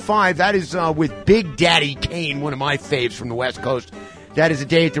 Jurassic 5, that is with Big Daddy Kane, one of my faves from the West Coast. That is A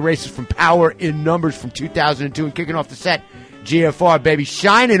Day at the Races from Power in Numbers from 2002. And kicking off the set, GFR, baby.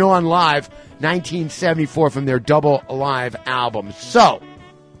 Shining On Live, 1974 from their Double Live album. So,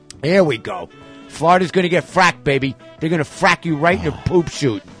 here we go. Florida's going to get fracked, baby. They're going to frack you right in a poop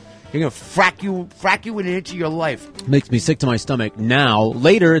chute. They're going to frack you in an inch of your life. Makes me sick to my stomach now.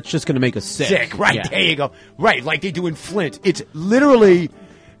 Later, it's just going to make us sick. Right, Yeah. there you go. Right, like they do in Flint. It's literally,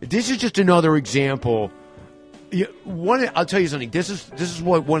 this is just another example. I'll tell you something. This is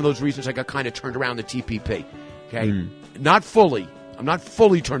one of those reasons I got kind of turned around the TPP. Okay, not fully. I'm not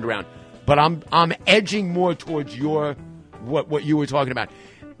fully turned around, but I'm edging more towards what you were talking about.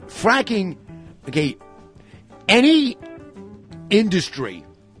 Fracking. Okay, any industry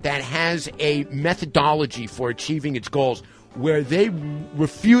that has a methodology for achieving its goals where they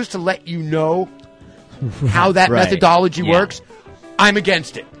refuse to let you know how that Right. methodology Yeah. works, I'm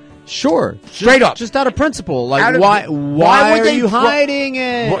against it. Sure. Straight up. Just out of principle. Like, Out of- why would are they you pro- hiding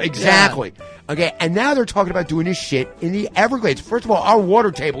it? Well, exactly. Okay, and now they're talking about doing this shit in the Everglades. First of all, our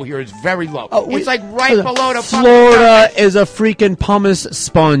water table here is very low. It's like right below the fucking Florida is a freaking pumice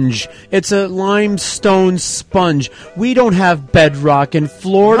sponge. It's a limestone sponge. We don't have bedrock in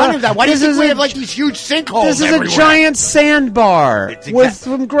Florida. None of that. Why do you This think is we a- have like these huge sinkholes This is everywhere? a giant sandbar with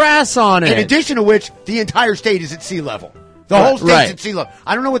some grass on it. In addition to which, the entire state is at sea level. The Right, whole state's right. at sea level.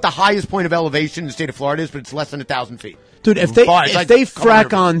 I don't know what the highest point of elevation in the state of Florida is, but it's less than 1,000 feet. Dude, if they Far, it's like they a couple frack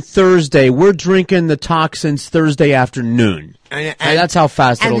hundred- on Thursday, we're drinking the toxins Thursday afternoon. And that's how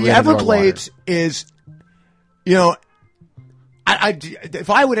fast it'll and the get into our Everglades is, if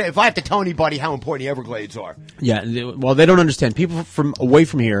I have to tell anybody how important the Everglades are, Yeah, well, they don't understand. People from away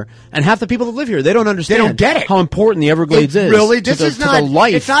from here, and half the people that live here, they don't understand. They don't get it. How important the Everglades is. Really, to this the, is to not. the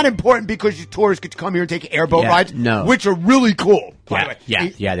life. It's not important because you tourists get to come here and take airboat Yeah, rides, no. which are really cool. By the way.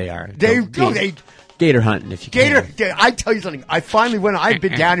 Yeah, they are. They gator hunting if you Gator. can. I tell you something. I finally went. I've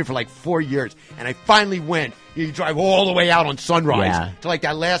been down here for like 4 years, and I finally went. You drive all the way out on Sunrise Yeah. to like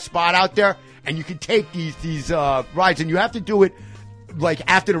that last spot out there, and you can take these rides, and you have to do it like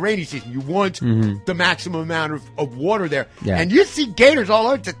after the rainy season. You want the maximum amount of water there, Yeah. and you see gators all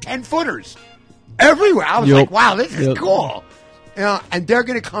over to 10-footers everywhere. I was Yep. like, wow, this is Yep. cool. And they're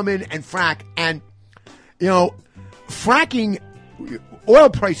going to come in and frack, and fracking oil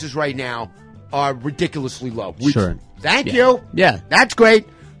prices right now are ridiculously low. Sure. Thank Yeah. you. Yeah. That's great.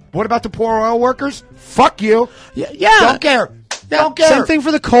 What about the poor oil workers? Fuck you. Yeah. Don't care. Don't care. Same thing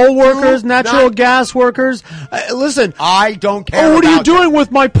for the coal workers, Do natural not- gas workers. Listen, I don't care. Oh, what are you about doing with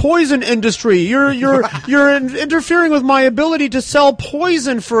my poison industry? You're interfering with my ability to sell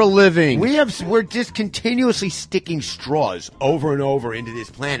poison for a living. We're just continuously sticking straws over and over into this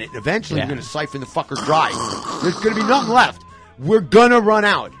planet. And eventually, Yeah. we're going to siphon the fucker dry. There's going to be nothing left. We're going to run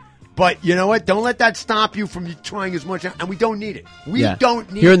out. But you know what? Don't let that stop you from trying as much. And we don't need it. We Yeah.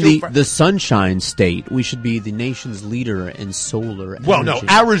 don't need Here in to. the Sunshine State, we should be the nation's leader in solar Well, no, energy.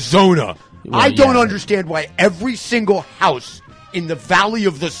 Arizona. Well, I don't yeah. understand why every single house in the Valley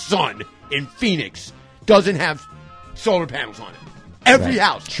of the Sun in Phoenix doesn't have solar panels on it. Every Right.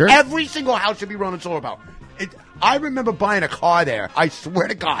 house. Sure. Every single house should be running solar power. I remember buying a car there. I swear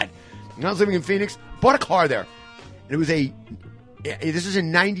to God. When I was living in Phoenix, bought a car there. And it was this is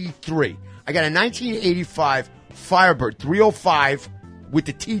in 93. I got a 1985 Firebird 305 with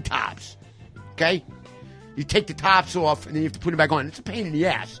the T-tops. Okay? You take the tops off, and then you have to put them back on. It's a pain in the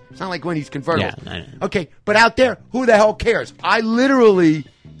ass. It's not like one of these convertibles. Yeah, I know. Okay, but out there, who the hell cares? I literally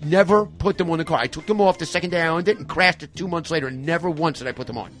never put them on the car. I took them off the second day I owned it and crashed it 2 months later, and never once did I put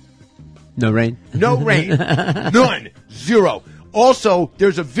them on. No rain? No rain. None. Zero. Also,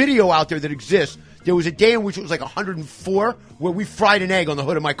 there's a video out there that exists. There was a day in which it was like 104 where we fried an egg on the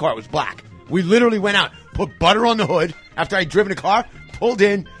hood of my car. It was black. We literally went out, put butter on the hood after I'd driven the car, pulled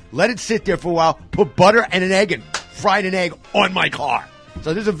in, let it sit there for a while, put butter and an egg and fried an egg on my car.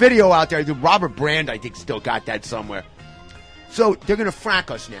 So there's a video out there. Robert Brand, I think, still got that somewhere. So they're going to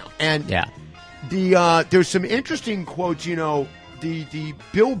frack us now. And there's some interesting quotes, the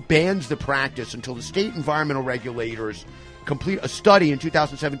bill bans the practice until the state environmental regulators complete a study in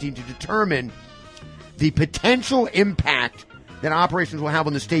 2017 to determine the potential impact that operations will have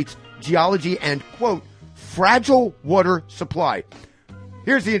on the state's geology and, quote, fragile water supply.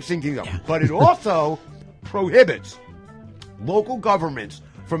 Here's the interesting thing, though. Yeah. But it also prohibits local governments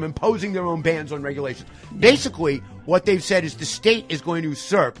from imposing their own bans on regulations. Basically, what they've said is the state is going to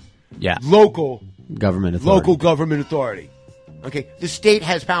usurp local government authority. Okay, the state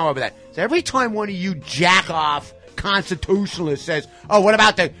has power over that. So every time one of you jack-off constitutionalists says, oh, what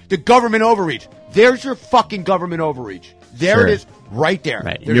about the government overreach? There's your fucking government overreach. There it is, right there.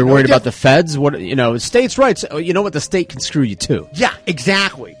 Right. And you're worried about the feds? States' rights. You know what? The state can screw you too. Yeah,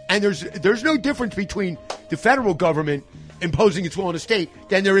 exactly. And there's no difference between the federal government imposing its will on the state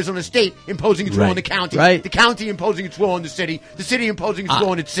than there is on the state imposing its will on the county. Right. The county imposing its will on the city imposing its will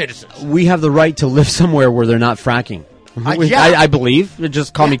on its citizens. We have the right to live somewhere where they're not fracking. I believe.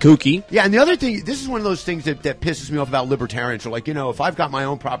 Just call me kooky. Yeah, and the other thing, this is one of those things that pisses me off about libertarians. Like, if I've got my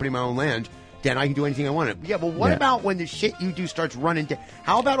own property, my own land, then I can do anything I want. Yeah, but what about when the shit you do starts running down?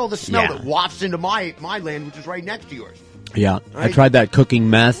 How about all the smell that wafts into my land, which is right next to yours? Yeah, right? I tried that cooking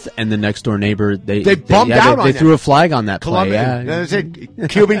meth, and the next door neighbor they bumped out on They threw a flag on that play. Yeah, that was it.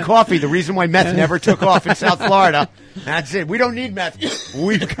 Cuban coffee, the reason why meth never took off in South Florida. That's it. We don't need meth.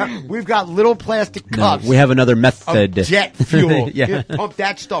 We've got little plastic cups. We have another method. Jet fuel. Just pump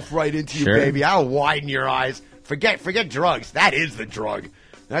that stuff right into you, baby. I'll widen your eyes. Forget drugs. That is the drug.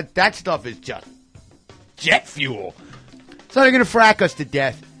 That stuff is just jet fuel. So they're going to frack us to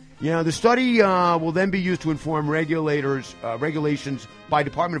death. The study will then be used to inform regulations by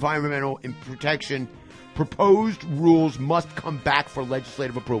Department of Environmental Protection. Proposed rules must come back for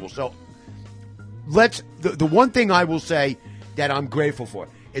legislative approval. So the one thing I will say that I'm grateful for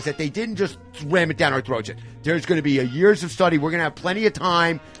is that they didn't just ram it down our throats. There's going to be years of study. We're going to have plenty of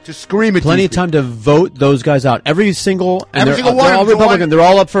time to scream at plenty of time to vote those guys out. Every single one. They're all Republican. Republican. They're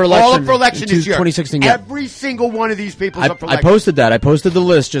all up for election. All up for election this year. 2016. Every single one of these people is up for election. I posted that. I posted the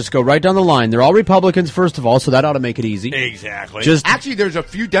list. Just go right down the line. They're all Republicans, first of all, so that ought to make it easy. Exactly. Actually, there's a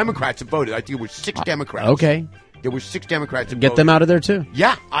few Democrats that voted. I think it was 6 Democrats. Okay. There were 6 Democrats that Get voted. them out of there, too.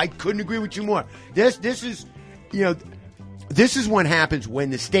 Yeah, I couldn't agree with you more. This is what happens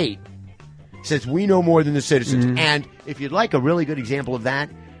when the state says we know more than the citizens. Mm-hmm. And if you'd like a really good example of that,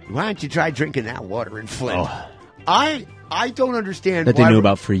 why don't you try drinking that water in Flint? Oh. I don't understand that they knew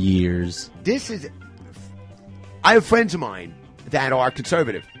about for years. I have friends of mine that are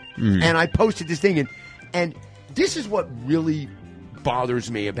conservative, and I posted this thing, and this is what really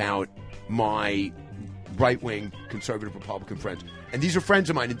bothers me about my right-wing conservative Republican friends. And these are friends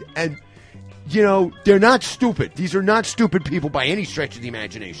of mine, and they're not stupid. These are not stupid people by any stretch of the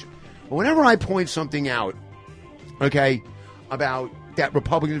imagination. But whenever I point something out, about that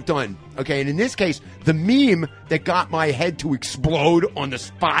Republicans have done, and in this case, the meme that got my head to explode on the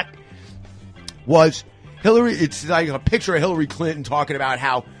spot was Hillary. It's like a picture of Hillary Clinton talking about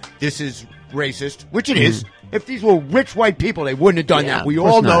how this is racist, which it is. If these were rich white people, they wouldn't have done that. We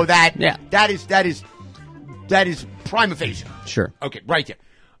all know that. Yeah. That is prima facie. Sure. Okay, right there.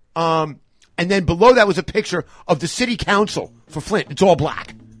 And then below that was a picture of the city council for Flint. It's all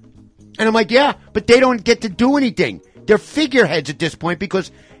black. And I'm like, yeah, but they don't get to do anything. They're figureheads at this point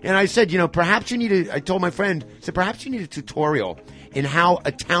and I said, perhaps you need I told my friend, perhaps you need a tutorial in how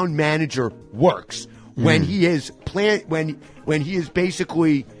a town manager works when he is when he is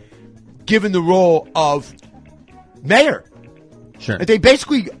basically given the role of mayor. Sure. The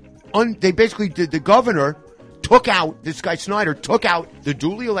governor took out, this guy Snyder took out the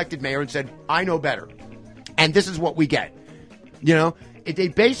duly elected mayor and said, I know better. And this is what we get. They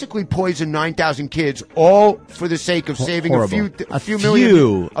basically poisoned 9,000 kids, all for the sake of saving a few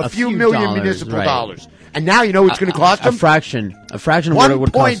million dollars, municipal right. dollars. And now you know what it's going to cost them? A fraction of what it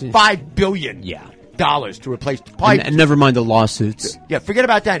would cost. $1.5 billion dollars to replace the pipe. And never mind the lawsuits. Yeah, forget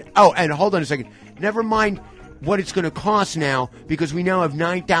about that. Oh, and hold on a second. Never mind what it's going to cost now, because we now have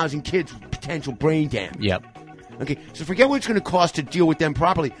 9,000 kids with potential brain damage. Yep. Okay, so forget what it's going to cost to deal with them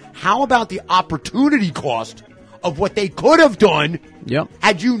properly. How about the opportunity cost of what they could have done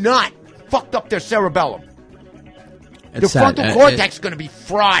had you not fucked up their cerebellum? The frontal cortex is going to be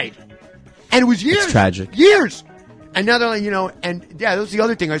fried. And it was years. It's tragic. Years. And now they're like, and yeah, that was the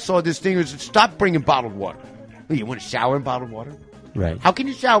other thing. I saw this thing is stop bringing bottled water. You want to shower in bottled water? Right. How can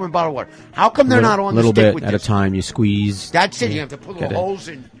you shower in bottled water? How come they're not on the stick bit with at this? a time? You squeeze. That's it. You have to put little holes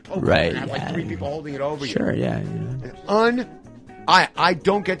in. Right. And have like 3 people holding it over you. Sure. Yeah. I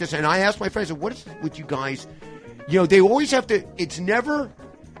don't get this, and I asked my friends, what is with you guys? They always have to.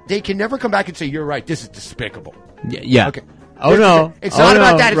 They can never come back and say you're right. This is despicable. Yeah. Okay. Oh no. It's not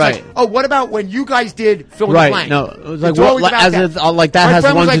about that. It's right. like, what about when you guys did fill in the Right. blank? No. It was It's like always about that. that My has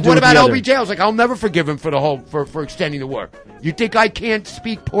friend one was to like, do what with about the other. LBJ? I was like, I'll never forgive him for the whole for extending the war. You think I can't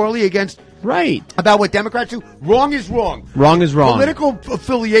speak poorly against about what Democrats do? Wrong is wrong. Wrong is wrong. Political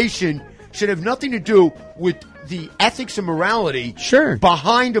affiliation should have nothing to do with the ethics and morality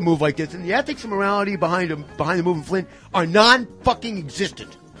behind a move like this. And the ethics and morality behind the move in Flint are non-fucking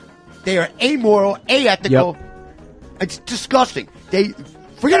existent. They are amoral, aethical. Yep. It's disgusting. They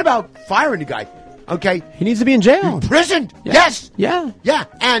forget about firing the guy. Okay, he needs to be in jail, imprisoned. Yeah. Yes, yeah.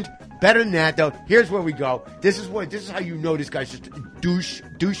 And better than that, though, here's where we go. This is how you know this guy's just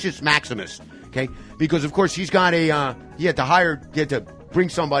doucheus maximus. Okay, because of course he had to bring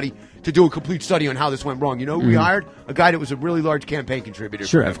somebody to do a complete study on how this went wrong. You know who we hired? A guy that was a really large campaign contributor.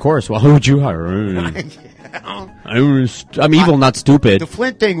 Sure, of course. Well, who would you hire? I'm evil, not stupid. The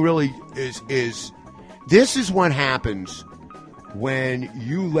Flint thing really is this is what happens when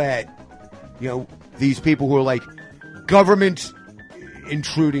you let these people who are like government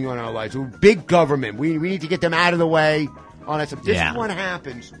intruding on our lives. Big government. We need to get them out of the way. All that stuff. This is what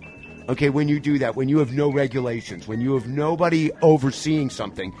happens. Okay, when you do that, when you have no regulations, when you have nobody overseeing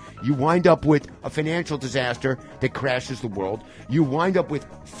something, you wind up with a financial disaster that crashes the world. You wind up with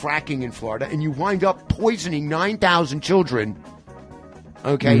fracking in Florida, and you wind up poisoning 9,000 children.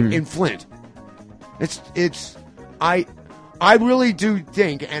 Okay, in Flint. I really do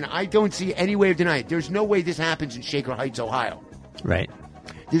think, and I don't see any way of denying it. There's no way this happens in Shaker Heights, Ohio. Right.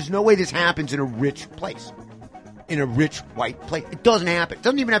 There's no way this happens in a rich place. In a rich white place. It doesn't happen. It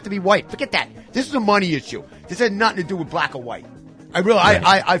doesn't even have to be white. Forget that. This is a money issue. This has nothing to do with black or white.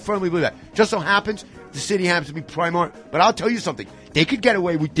 I firmly believe that. Just so happens, the city happens to be primary. But I'll tell you something. They could get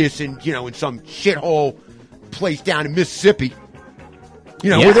away with this in some shithole place down in Mississippi.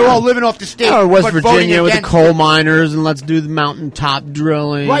 Where they're all living off the state. Or West but Virginia with the against coal miners, and let's do the mountaintop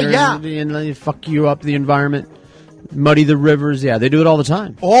drilling. Right, yeah. And they fuck you up the environment. Muddy the rivers. Yeah, they do it all the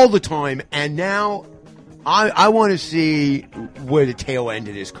time. All the time. And now I want to see where the tail end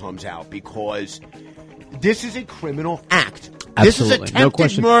of this comes out, because this is a criminal act. Absolutely. This is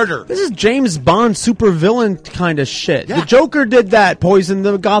attempted murder. This is James Bond supervillain kind of shit. Yeah. The Joker did that, poisoned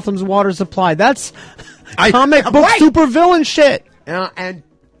the Gotham's water supply. That's comic book supervillain shit. And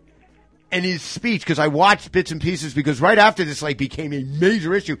his speech, because I watched bits and pieces, because right after this became a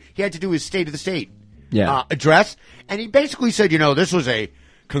major issue, he had to do his State of the State address, and he basically said, this was a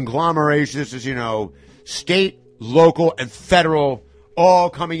conglomeration. This is state, local, and federal all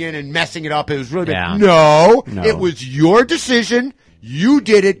coming in and messing it up. It was really bad. No, it was your decision. You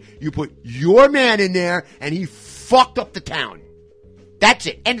did it. You put your man in there, and he fucked up the town. That's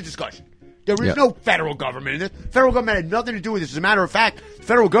it. End of discussion. There is no federal government in this. Federal government had nothing to do with this. As a matter of fact, the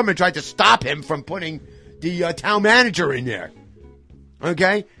federal government tried to stop him from putting the town manager in there.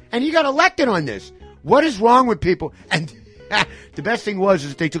 Okay? And he got elected on this. What is wrong with people? And the best thing was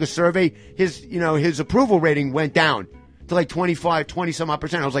that they took a survey. His approval rating went down to 20 some odd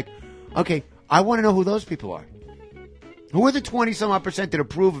percent. I was like, okay, I want to know who those people are. Who are the 20 some odd percent that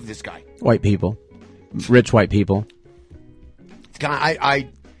approve of this guy? White people. Rich white people.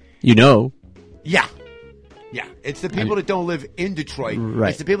 Yeah. Yeah. It's the people that don't live in Detroit. Right.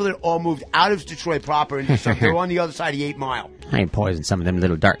 It's the people that all moved out of Detroit proper, and they're on the other side of the 8 Mile. I ain't poisoned some of them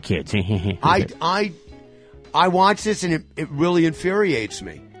little dark kids. I watch this, and it really infuriates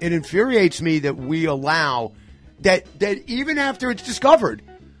me. It infuriates me that we allow that even after it's discovered,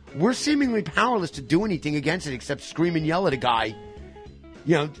 we're seemingly powerless to do anything against it except scream and yell at a guy,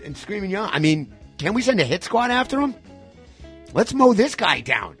 and scream and yell. I mean, can we send a hit squad after him? Let's mow this guy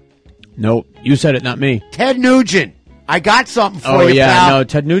down. Nope. You said it, not me. Ted Nugent. I got something for Oh you, yeah, pal. no.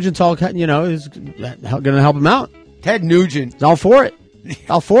 Ted Nugent's all is going to help him out. Ted Nugent. He's all for it.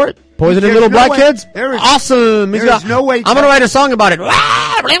 All for it. Poisoning There's little no black way- kids. there is- Awesome. there is no way I'm going to Ted- write a song about it.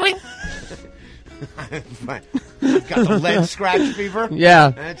 He's got the lead scratch fever. Yeah.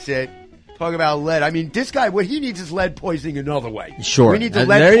 That's it. Talk about lead. I mean, this guy, what he needs is lead poisoning another way. Sure. We need to And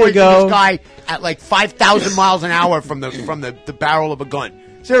lead there you poison go. this guy at like 5,000 miles an hour from the barrel of a gun.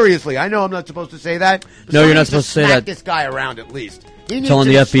 Seriously, I know I'm not supposed to say that. But No, you're not somebody needs supposed to say smack that. this guy around at least. He needs Telling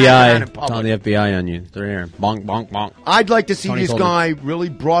to the just smack him around in FBI. public. Telling the FBI on you. They're here. Bonk, bonk, bonk. I'd like to see Tony this told guy really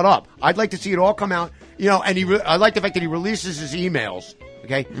brought up. I'd like to see it all come out. And I like the fact that he releases his emails.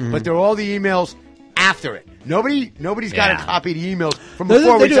 Okay, Mm-hmm. but they're all the emails after it. Nobody's got a Yeah. copy of the emails from They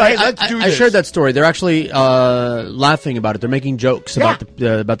before. do. We say, hey, let's do I this. shared that story. They're actually laughing about it. They're making jokes Yeah.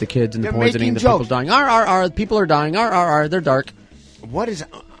 about the kids and They're the poisoning. making The people jokes. dying. People are dying. They're dark. What is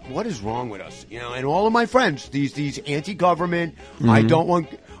wrong with us? And all of my friends, these anti-government. Mm-hmm. I don't want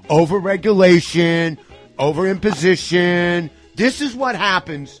over-regulation, over-imposition. This is what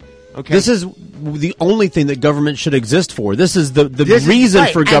happens. Okay, This is the only thing that government should exist for. This is the This is reason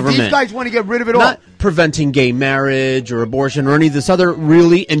right. for And government. these guys want to get rid of it all. Not preventing gay marriage or abortion or any of this other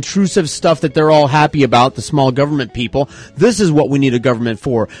really intrusive stuff that they're all happy about, the small government people. This is what we need a government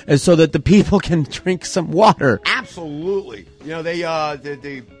for, is so that the people can drink some water. Absolutely.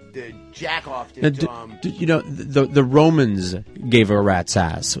 They the jack off Now, did. the Romans gave a rat's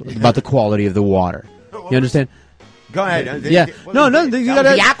ass about the quality of the water. You understand? Go ahead. Yeah.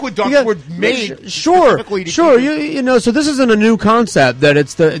 The aqueducts were made Sure. specifically to Sure. keep So this isn't a new concept that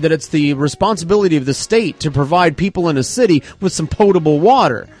it's the responsibility of the state to provide people in a city with some potable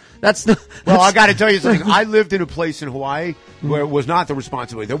water. Well, I got to tell you something. I lived in a place in Hawaii where it was not the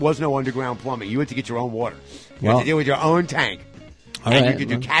responsibility. There was no underground plumbing. You had to get your own water. You had to deal with your own tank. All and right, you could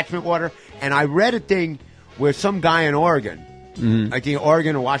do well. catchment water. And I read a thing where some guy in Oregon, I think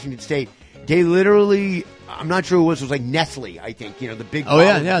Oregon or Washington State, they literally, I'm not sure who it was like Nestle, I think, the big. Oh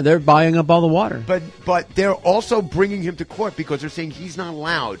yeah, they're buying up all the water But they're also bringing him to court because they're saying he's not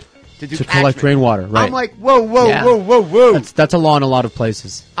allowed to do to catchment. collect rainwater. Right. I'm like, whoa. Yeah. That's a law in a lot of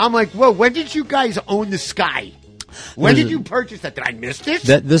places. I'm like, whoa, when did you guys own the sky? When did you purchase that? Did I miss this?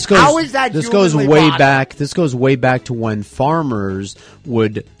 How is that This goes humanly way possible? back. This goes way back to when farmers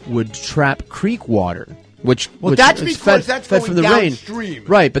would trap creek water. Which that's is because that's fed going from the downstream. rain,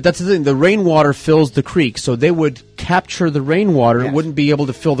 right? But that's the thing. The rainwater fills the creek, so they would capture the rainwater. Yes. It wouldn't be able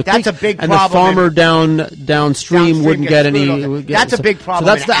to fill the That's creek. a big and problem the farmer downstream wouldn't gets get any. screwed on that. That's a big problem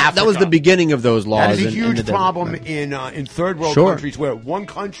So that's in that was Africa. the beginning of those laws. That is a in huge the day. problem Right. in third world Sure. countries where one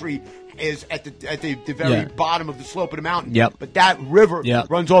country is at the very Yeah. bottom of the slope of the mountain. Yep. But that river Yep.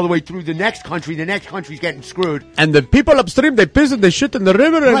 runs all the way through the next country. The next country's getting screwed. And the people upstream, they piss and they shit in the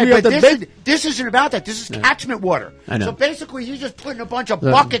river, and Right, we have but to this isn't about that. This is catchment water. I know. So basically, he's just putting a bunch of The-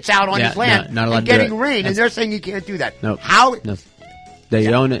 buckets out on yeah, his land not allowed and to do getting it. rain, and That's- they're saying he can't do that. No. How? No. They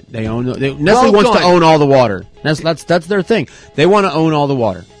own it. Nestle Well wants to done. own all the water. That's their thing. They want to own all the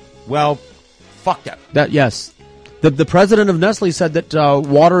water. Well, fuck that. Yes. The president of Nestle said that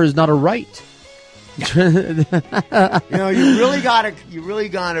water is not a right. You really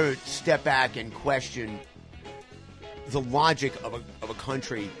gotta step back and question the logic of a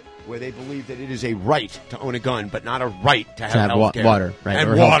country where they believe that it is a right to own a gun, but not a right to have health care. water, right? And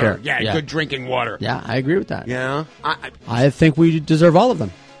or water, healthcare. yeah, good drinking water. Yeah, I agree with that. Yeah, I think we deserve all of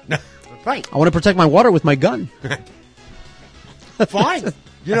them. right. I want to protect my water with my gun. Fine.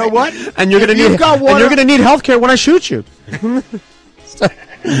 You know what? And you're If going you've got water, to need health care when I shoot you.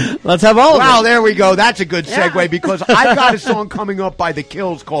 Let's have all of Wow, it. there we go. That's a good segue because I've got a song coming up by The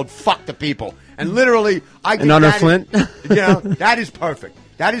Kills called "Fuck the People," and literally, I think And Honor that is- Flint? that is perfect.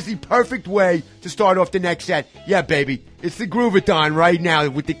 That is the perfect way to start off the next set. Yeah, baby, it's the Groovathon right now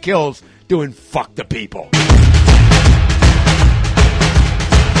with The Kills doing "Fuck the People."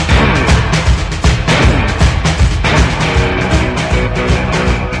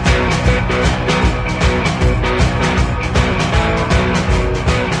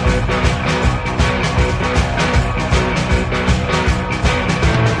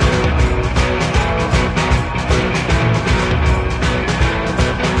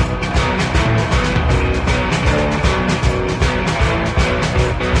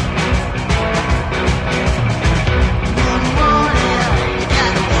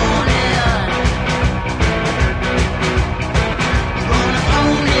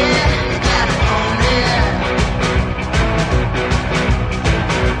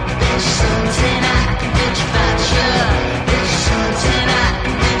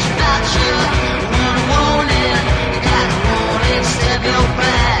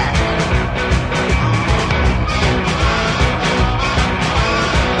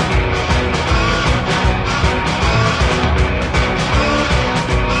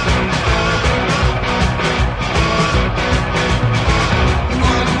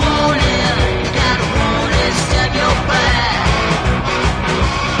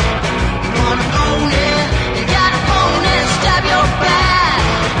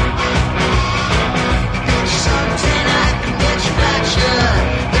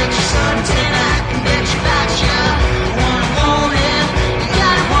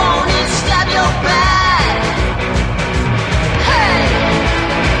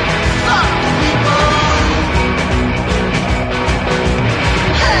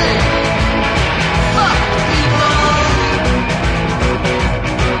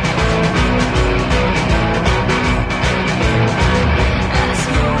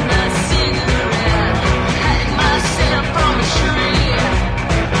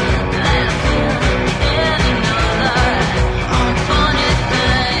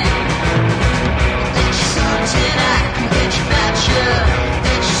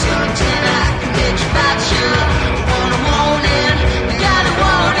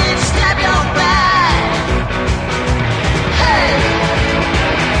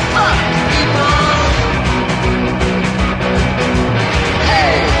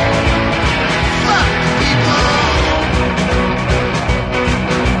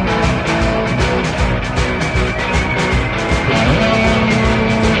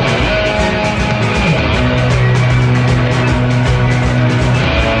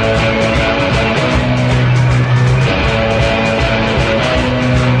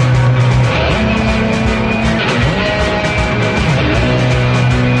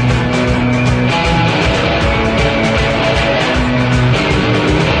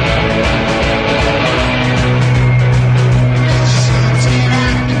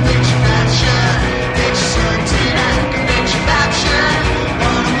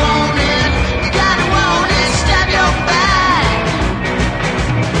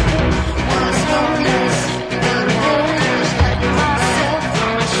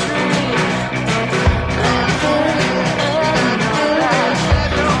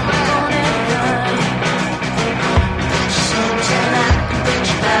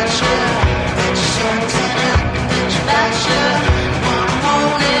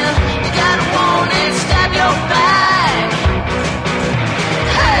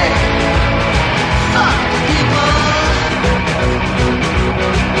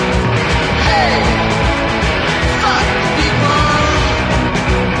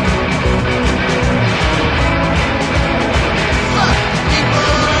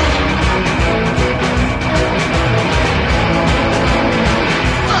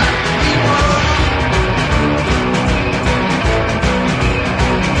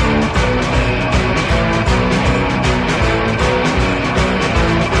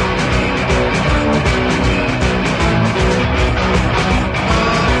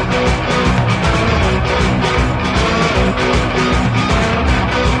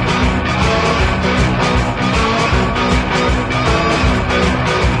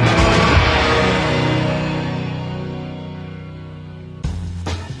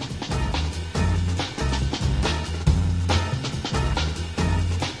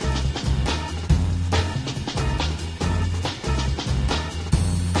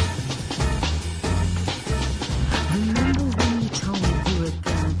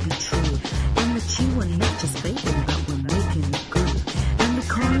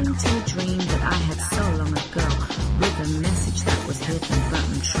 I had so long ago, with a message that was hidden but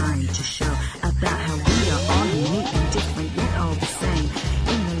I'm trying to show about how we are all unique and different yet all the same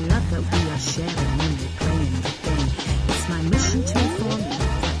in the love that we are sharing when we're playing the game. It's my mission to inform you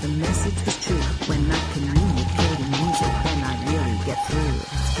that the message was true. When I communicate in music, then I really get through.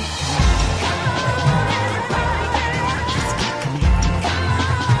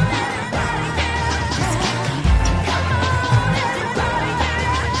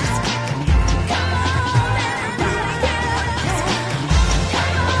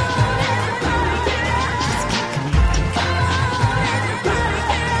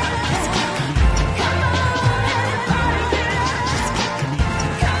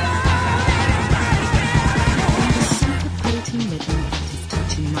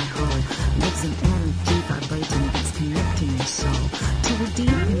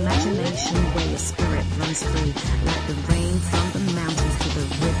 Free, like the rain from the mountains to the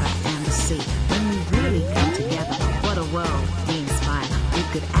river and the sea. When we really come together, what a world we inspire. With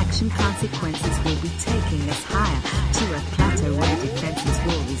good action, consequences will be taking us higher to a plateau where defenses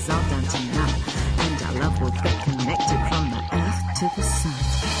will resolve down to none, and our love will get connected from the earth to the sun.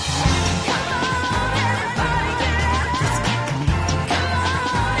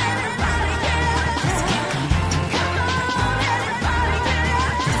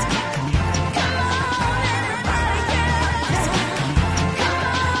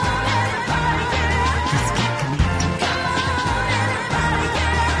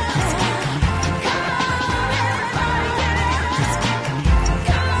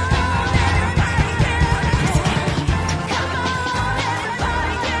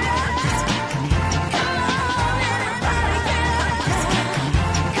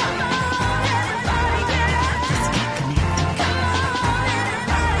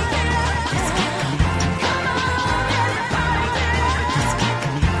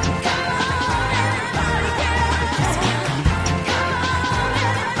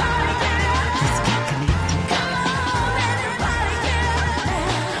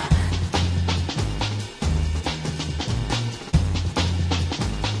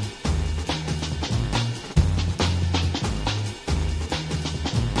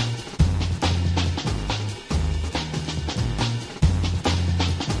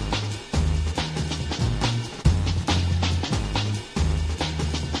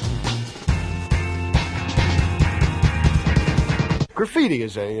 Graffiti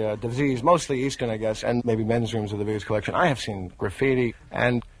is a disease, mostly Eastern, I guess, and maybe men's rooms are the biggest collection. I have seen graffiti,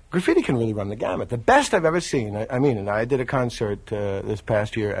 and graffiti can really run the gamut. The best I've ever seen, I mean, and I did a concert this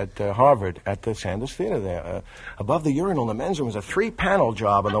past year at Harvard, at the Sanders Theater there. Above the urinal in the men's room was a 3-panel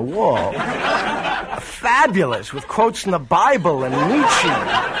job on the wall. Fabulous, with quotes from the Bible and Nietzsche.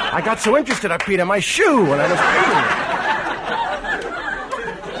 I got so interested I peed in my shoe when I was reading it.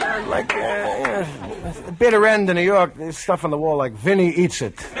 Like, bitter end in New York, there's stuff on the wall like Vinny eats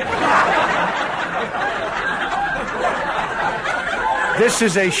it. This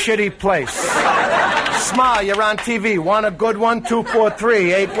is a shitty place. Smile, you're on TV. Want a good one?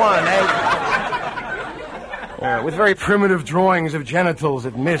 243-8188. With very primitive drawings of genitals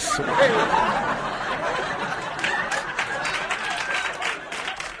that miss.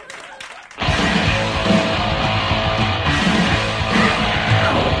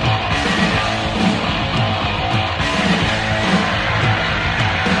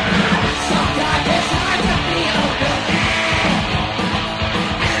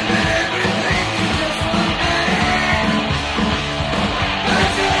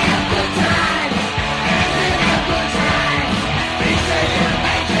 They say you're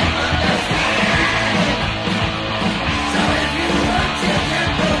making understand.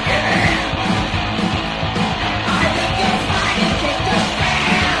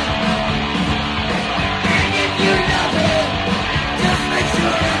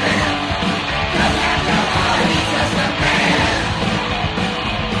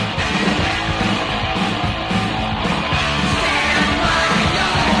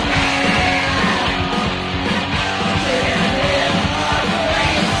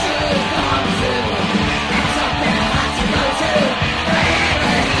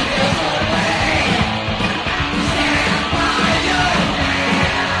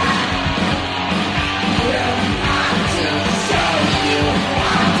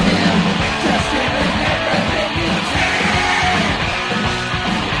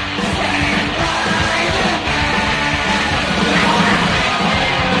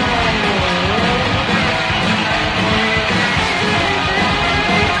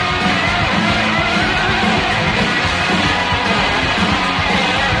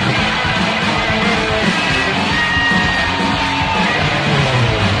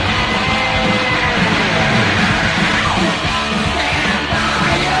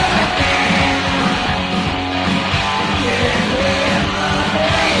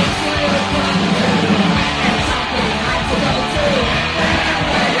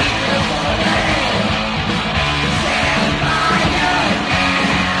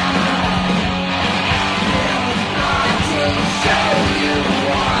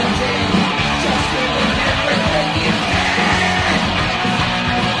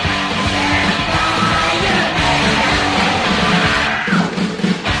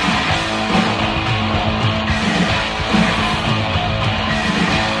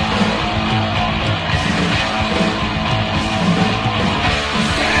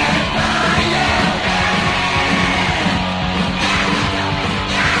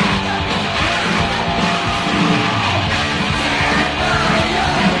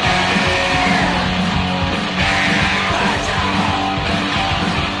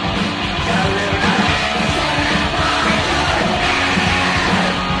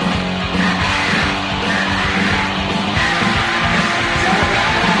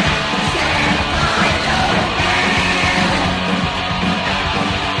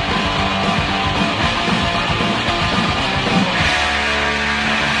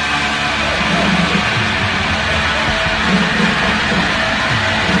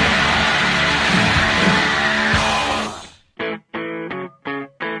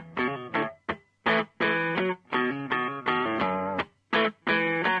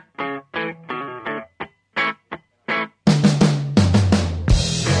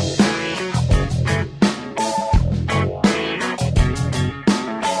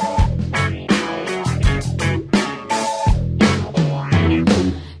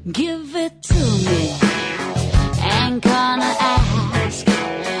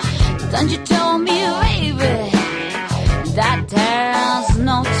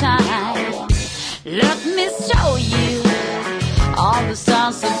 Let me show you all the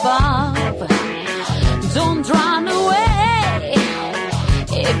stars above. Don't run away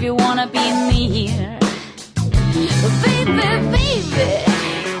if you wanna be near. Baby, baby,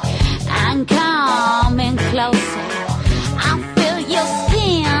 I'm coming closer. I feel your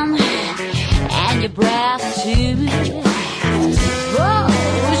skin and your breath too. Oh,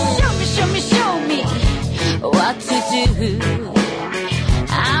 show me what to do.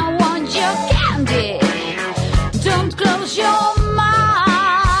 I want your candy. Don't close your mind.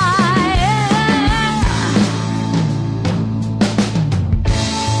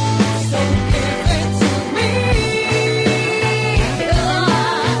 So give it to me.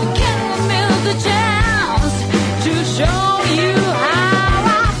 Give me the chance to show you how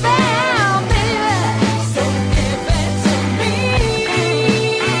I feel, baby. So give it to me.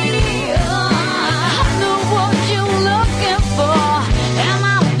 I know what you're looking for, and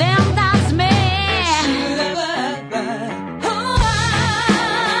I think that's me.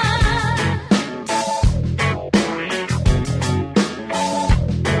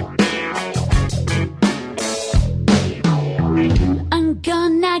 I'm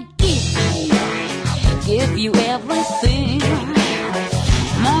gonna give you everything,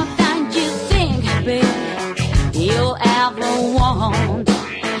 more than you think, babe, you'll ever want.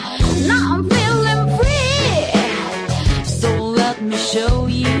 Now I'm feeling free, so let me show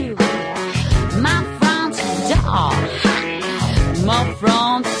you my front door, my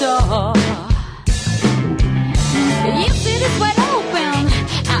front door. You see this wide open,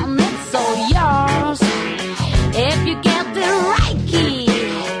 and it's all yours. If you get the right key,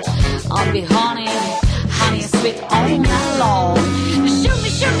 I'll be honey, honey sweet all night long.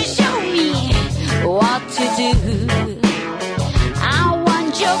 Show me what to do. I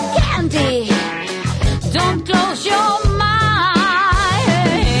want your candy. Don't close your mind.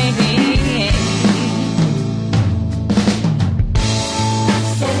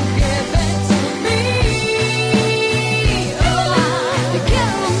 So give it to me.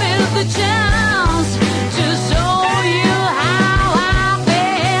 Give me the chance to show you how I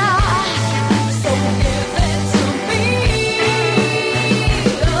feel. So give it to me.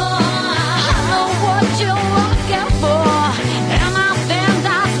 I know what you're looking for, and I think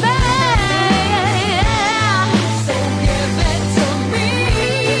that's fair. So give it to me.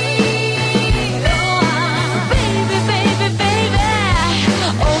 Baby,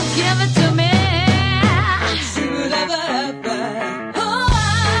 oh, give it to me.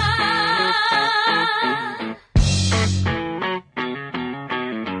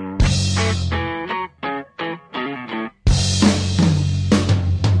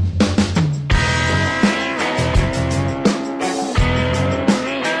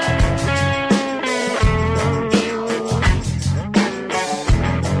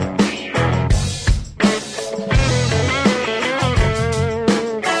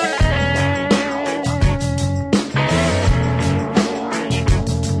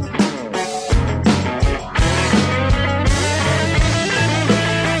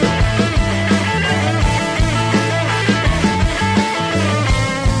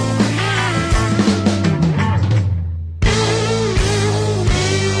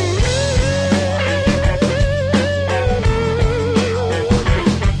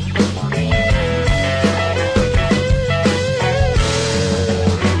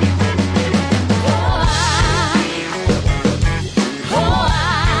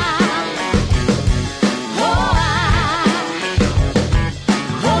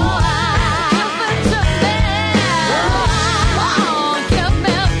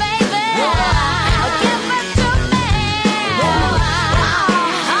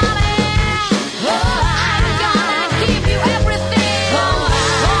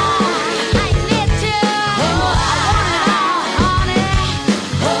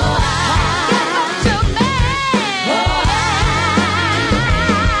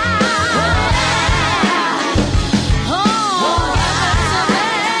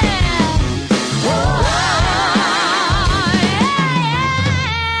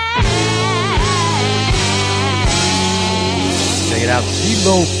 Check it out,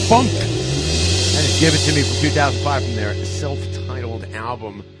 CeeLo Funk. That is Give It To Me from 2005 from their self-titled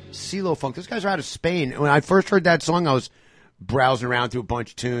album, CeeLo Funk. Those guys are out of Spain. When I first heard that song, I was browsing around through a bunch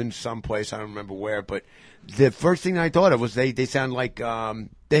of tunes someplace, I don't remember where, but the first thing I thought of was they sound like the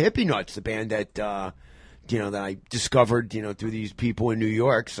Hippie Nuts, the band that that I discovered through these people in New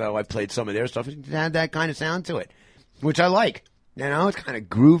York. So I played some of their stuff. It had that kind of sound to it, which I like. It's kind of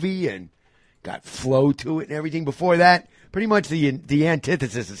groovy and got flow to it and everything. Before that, pretty much the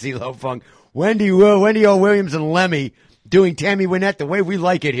antithesis of CeeLo Funk. Wendy O. Williams and Lemmy doing Tammy Wynette the way we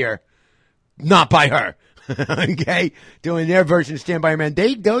like it here. not by her. Okay, doing their version of Stand By Your Man.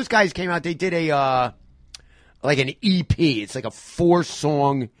 Those guys came out. They did a like an EP. It's like a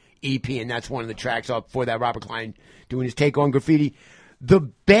 4-song EP, and that's one of the tracks up for that. Robert Klein doing his take on graffiti. The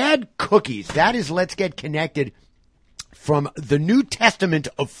Bad Cookies. That is Let's Get Connected from the New Testament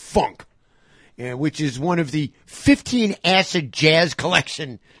of Funk, which is one of the 15 Acid Jazz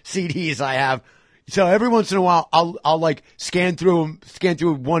Collection CDs I have. So every once in a while, I'll like scan through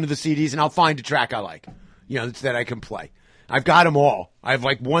one of the CDs, and I'll find a track I like, that I can play. I've got them all. I have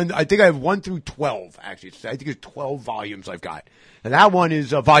I think I have 1 through 12, actually. I think it's 12 volumes I've got. And that one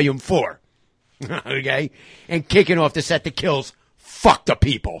is volume 4. Okay? And kicking off the set, The Kills, Fuck the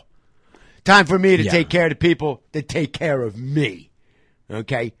People. Time for me to take care of the people that take care of me.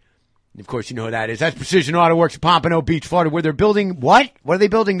 Okay? And of course, you know who that is. That's Precision Auto Works in Pompano Beach, Florida, where they're building what? What are they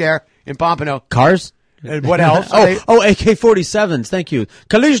building there in Pompano? Cars? And what else? AK-47s. Thank you.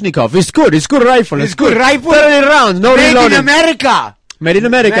 Kalashnikov. It's good. It's good rifle. It's good rifle. 30 rounds. No Made reloading. in America. Made in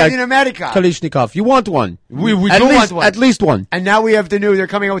America. Made in America. Kalashnikov. You want one? We at do least, want one. At least one. And now we have they're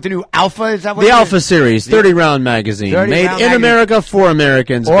coming out with the new Alpha. Is that what The it Alpha is? series. 30-round magazine. 30 Made round in magazine. America for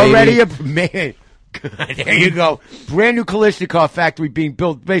Americans. Already baby. there you go. Brand new Kalashnikov factory being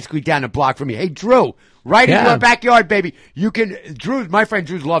built basically down the block from me. Hey, Drew, right in your backyard, baby. My friend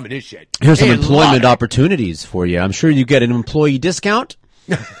Drew's loving this shit. Here's some employment opportunities for you. I'm sure you get an employee discount.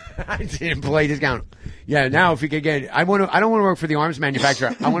 Employee discount. Yeah, now if you could get, I don't want to work for the arms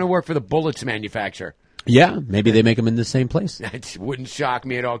manufacturer. I want to work for the bullets manufacturer. Yeah, maybe they make them in the same place. That wouldn't shock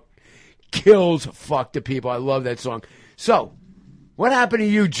me at all. Kills, fuck the people. I love that song. So, what happened to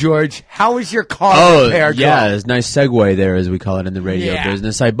you, George? How was your car repair? Yeah, it's a nice segue there, as we call it in the radio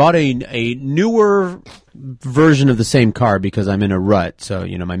business. I bought a newer version of the same car because I'm in a rut. So,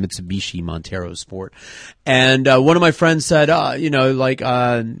 my Mitsubishi Montero Sport. And one of my friends said,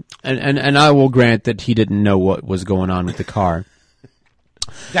 and I will grant that he didn't know what was going on with the car.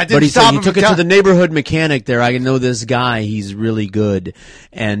 But he said he took it to the neighborhood mechanic there. I know this guy. He's really good.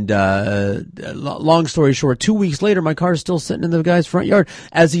 And long story short, 2 weeks later, my car is still sitting in the guy's front yard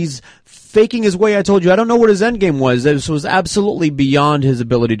as he's faking his way. I told you, I don't know what his end game was. This was absolutely beyond his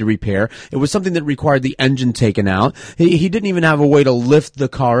ability to repair. It was something that required the engine taken out. He didn't even have a way to lift the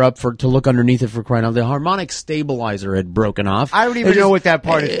car up to look underneath it for crying out. The harmonic stabilizer had broken off. I don't even know what that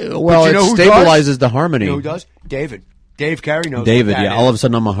part is. Well, it stabilizes the harmony. You know who does? Dave Carey knows. David, yeah. All of a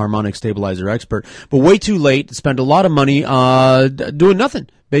sudden, I'm a harmonic stabilizer expert. But way too late. Spent a lot of money doing nothing.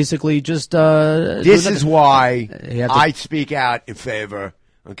 Basically, just this is why I speak out in favor.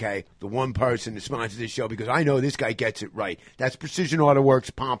 Okay, the one person that sponsors this show, because I know this guy gets it right. That's Precision Auto Works,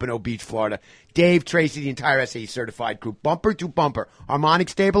 Pompano Beach, Florida. Dave Tracy, the entire SAE certified crew, bumper to bumper. Harmonic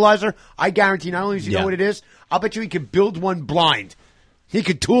stabilizer. I guarantee, not only does he know what it is, I'll bet you he could build one blind. He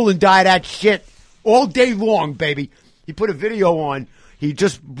could tool and die that shit all day long, baby. He put a video on. He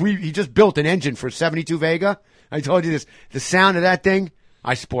just built an engine for 72 Vega. I told you this. The sound of that thing,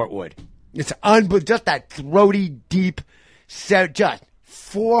 I sport wood. It's just that throaty, deep, just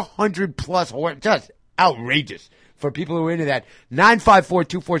 400 plus horse, just outrageous for people who are into that.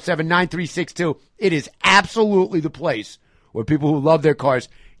 954-247-9362. It is absolutely the place where people who love their cars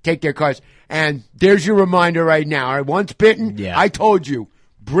take their cars. And there's your reminder right now. All right, once bitten, I told you,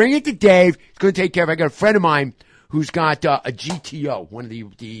 bring it to Dave. He's going to take care of it. I got a friend of mine who's got a GTO, one of the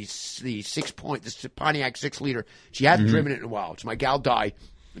 6-point, the Pontiac 6-liter. She hasn't driven it in a while. It's my gal Di,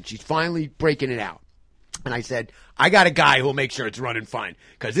 and she's finally breaking it out. And I said, I got a guy who'll make sure it's running fine.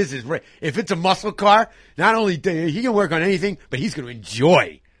 Because this is, if it's a muscle car, not only he can work on anything, but he's going to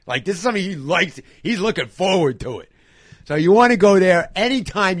enjoy. Like, this is something he likes. He's looking forward to it. So you want to go there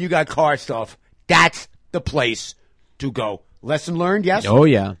anytime you got car stuff. That's the place to go. Lesson learned, yes? Oh,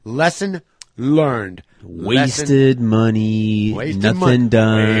 yeah. Lesson learned. Wasted money, nothing money.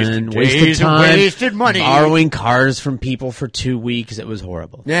 done, wasted time, wasted money. Borrowing cars from people for 2 weeks. It was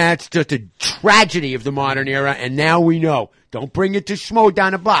horrible. That's just a tragedy of the modern era, and now we know. Don't bring it to Schmo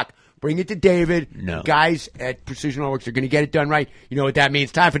down the block. Bring it to David. No. Guys at Precision Auto Works are going to get it done right. You know what that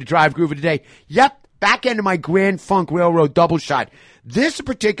means. Time for the Drive Groove of the day. Yep, back end of my Grand Funk Railroad double shot. This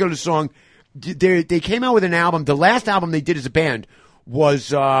particular song, they came out with an album. The last album they did as a band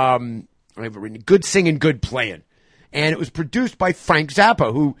was Good Singing, Good Playing. And it was produced by Frank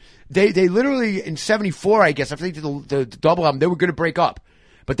Zappa, who they literally, in 74, I guess, after they did the double album, they were going to break up.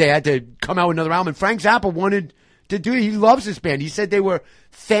 But they had to come out with another album. And Frank Zappa wanted to do it. He loves this band. He said they were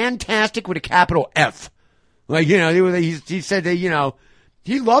fantastic with a capital F. Like, he said they,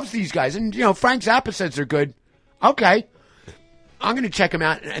 he loves these guys. And, Frank Zappa says they're good. Okay. I'm going to check them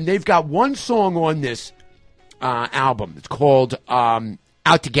out. And they've got one song on this album. It's called Out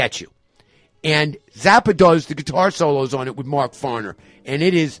to Get You. And Zappa does the guitar solos on it with Mark Farner. And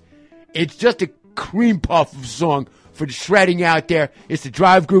it's just a cream puff of a song for the shredding out there. It's the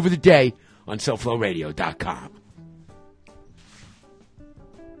Drive Groove of the Day on SoFloRadio.com.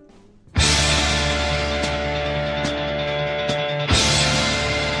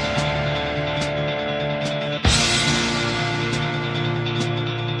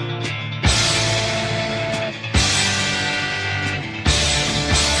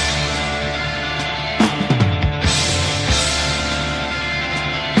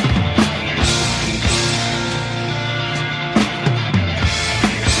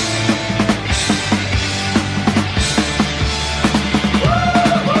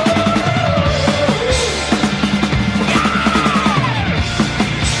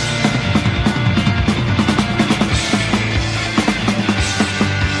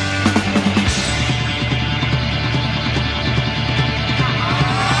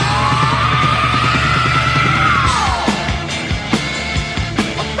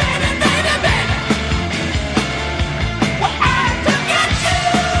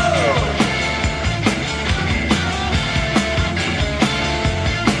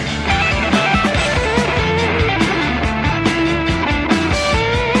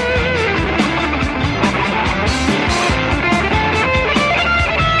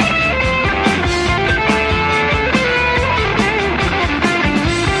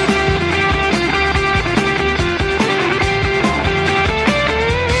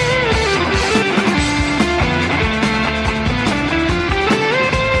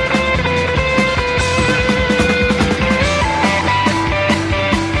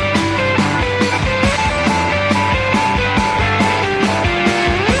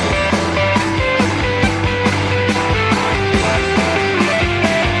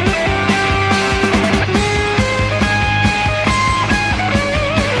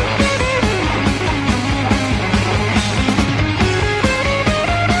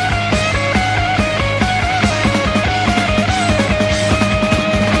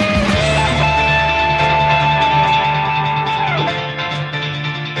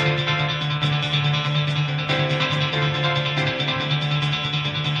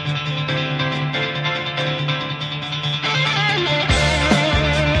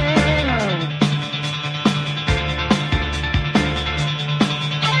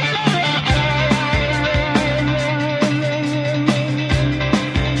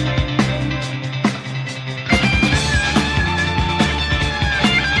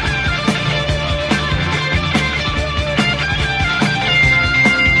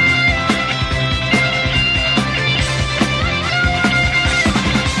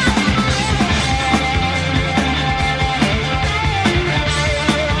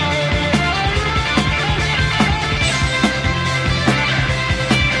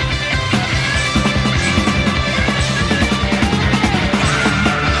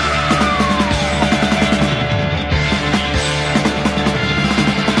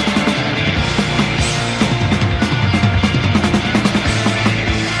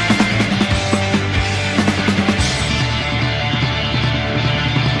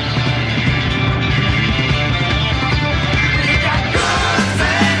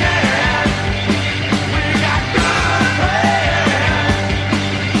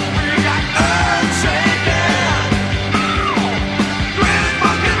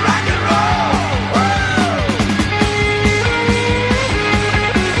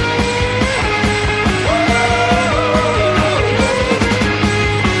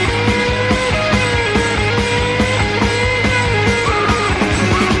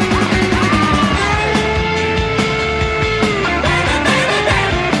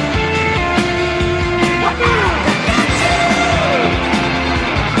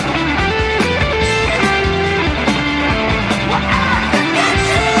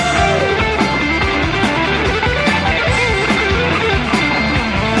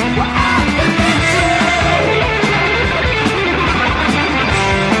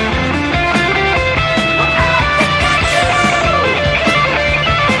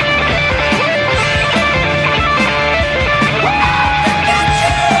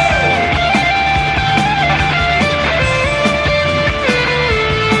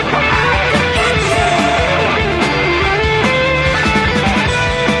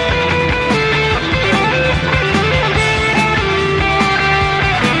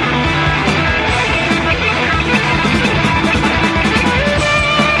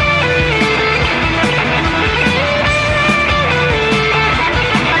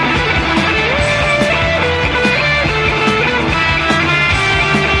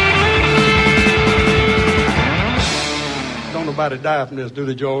 nobody die from this, do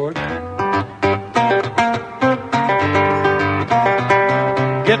they, George?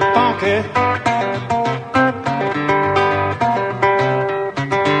 Get funky.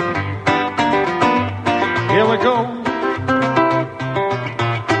 Here we go.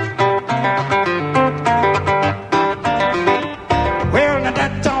 Well, now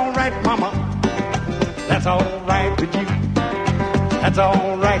that's all right, mama. That's all right with you. That's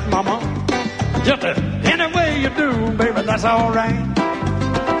all right, mama. Just any way you do, baby, that's all right.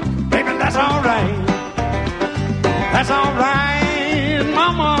 Baby, that's all right. That's all right,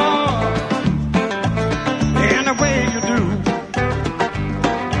 mama. Any way you do.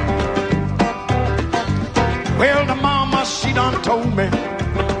 Well, the mama, she done told me.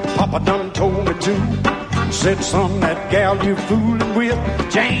 Papa done told me too. Said, son, that gal you fooling with,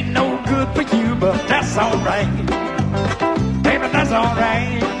 she ain't no good for you, but that's all right. Baby, that's all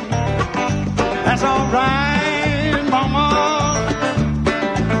right. That's all right, mama.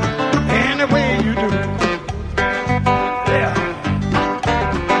 Any way you do. Yeah.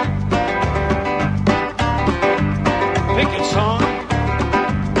 Pick it, son.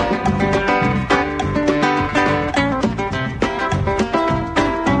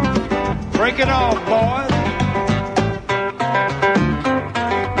 Break it off, boys.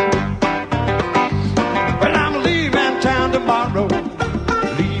 Well, I'm leaving town tomorrow.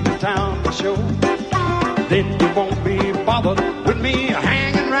 Leaving town to show. Then you won't be bothered with me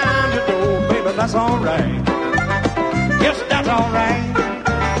hanging around your door. Baby, that's all right. Yes, that's all right.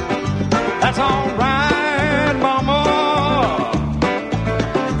 That's all right, mama.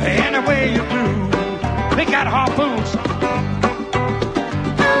 Any way you do. Pick out harpoons.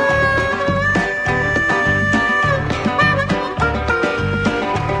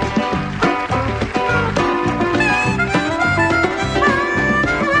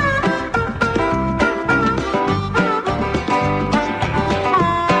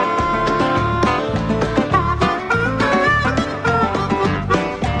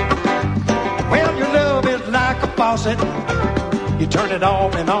 You turn it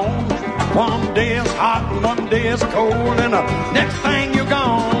off and on. One day is hot and one day is cold, and the next thing you're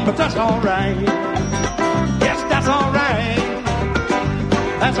gone. But that's all right. Yes, that's all right.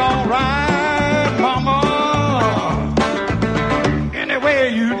 That's all right, mama. Any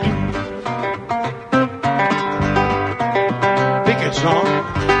way you do. Pick it, son.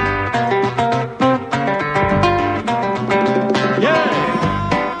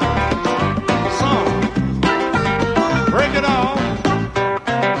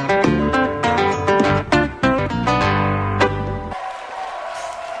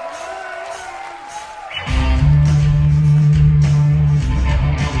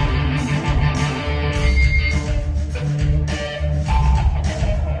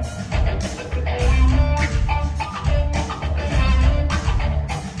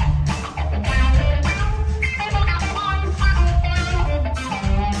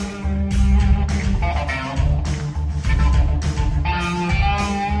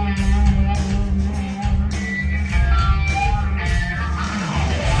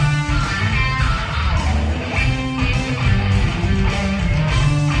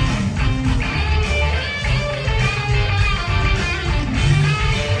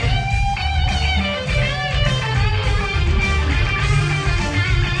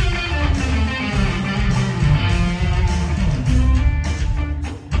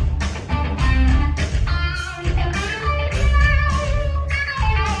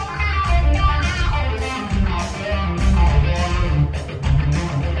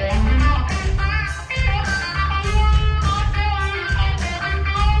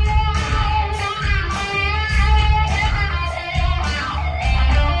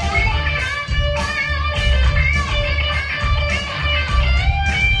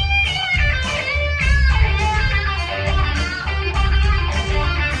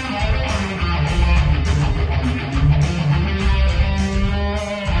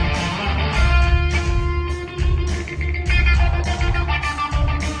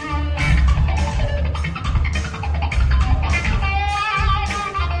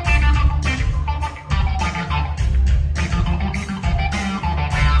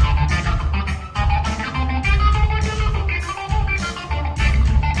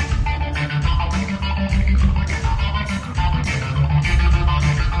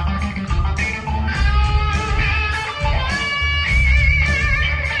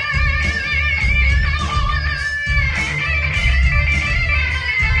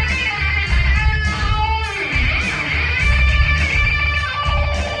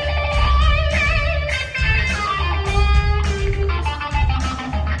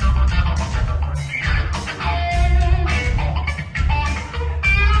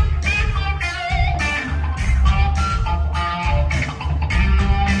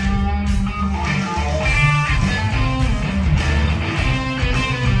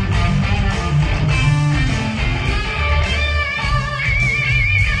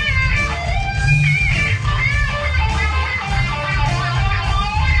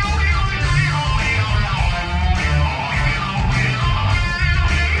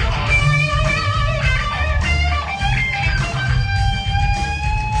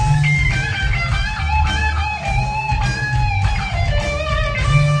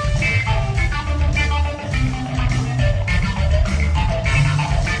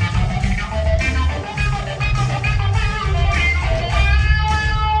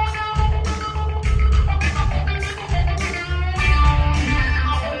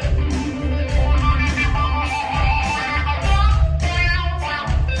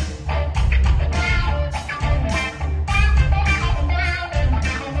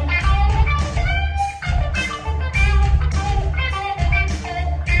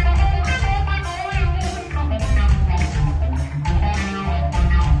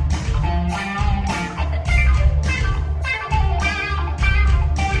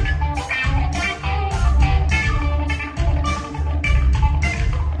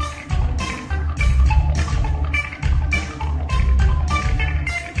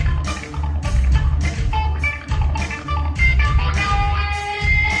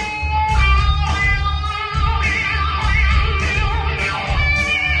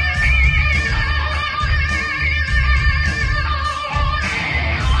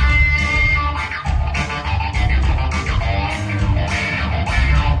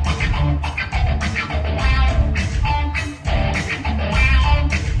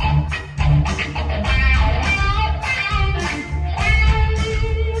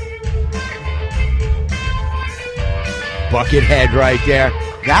 Buckethead right there.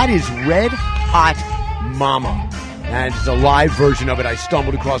 That is Red Hot Mama. And it's a live version of it I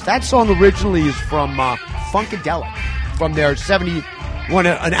stumbled across. That song originally is from Funkadelic, from their 71,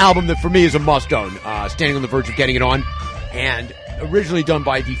 an album that for me is a must-own, Standing on the Verge of Getting It On, and originally done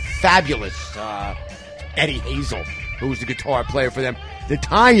by the fabulous Eddie Hazel, who was the guitar player for them. The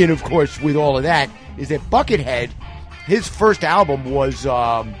tie-in, of course, with all of that is that Buckethead, his first album was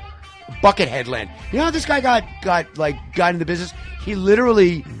Buckethead Land. You know how this guy got into business? He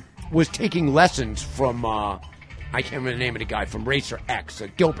literally was taking lessons from I can't remember the name of the guy from Racer X,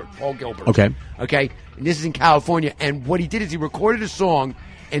 Paul Gilbert. Okay. And this is in California. And what he did is he recorded a song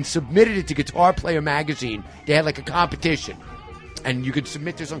and submitted it to Guitar Player magazine. They had like a competition, and you could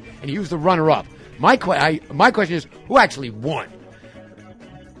submit their song, and he was the runner-up. My question is, who actually won?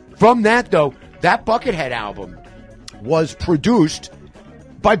 From that, though, that Buckethead album was produced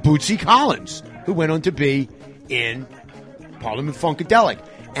by Bootsy Collins, who went on to be in Parliament Funkadelic.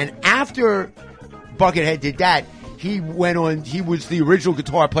 And after Buckethead did that, he was the original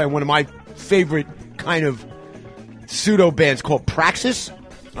guitar player in one of my favorite kind of pseudo bands called Praxis.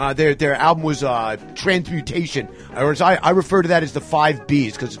 Their album was Transmutation. Or as I refer to that as the 5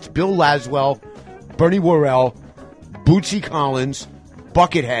 Bs, because it's Bill Laswell, Bernie Worrell, Bootsy Collins,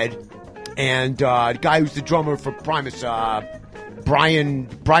 Buckethead, and the guy who's the drummer for Primus, Brian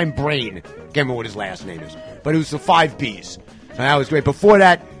Brain. Can't remember what his last name is. But it was the 5 Bs. And that was great. Before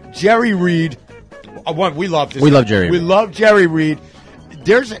that, Jerry Reed. We love this. We love Jerry We Reed. love Jerry Reed.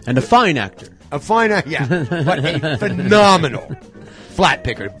 And a fine actor. A fine actor, yeah. But a phenomenal flat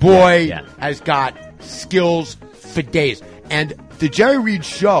picker. Boy has got skills for days. And the Jerry Reed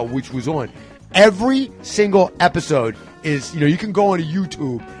show, which was on, every single episode is, you can go on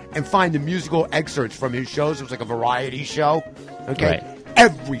YouTube and find the musical excerpts from his shows. It was like a variety show. Okay? Right.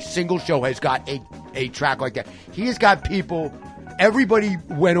 Every single show has got a track like that. He has got people. Everybody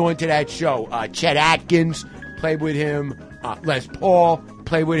went on to that show. Chet Atkins played with him. Les Paul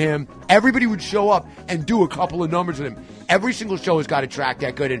played with him. Everybody would show up and do a couple of numbers with him. Every single show has got a track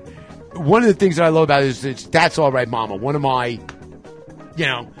that good. And one of the things that I love about it is That's All Right Mama. One of my,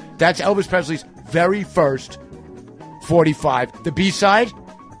 that's Elvis Presley's very first 45. The B-side,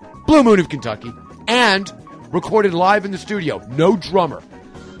 Blue Moon of Kentucky. And recorded live in the studio. No drummer.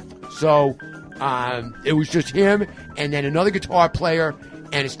 So it was just him and then another guitar player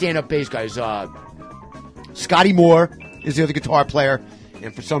and a stand-up bass guy. Scotty Moore is the other guitar player,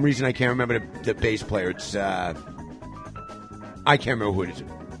 and for some reason I can't remember the bass player. It's I can't remember who it is.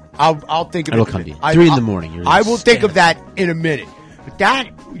 I'll think of it. It'll come to you. 3 in the morning. I will think of that in a minute. But that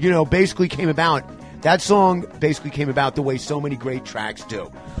basically came about. That song basically came about the way so many great tracks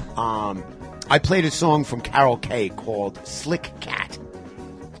do. I played a song from Carol Kay called "Slick Cat."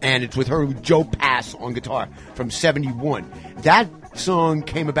 And it's with her, Joe Pass, on guitar from 71. That song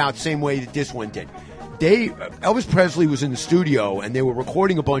came about the same way that this one did. Elvis Presley was in the studio, and they were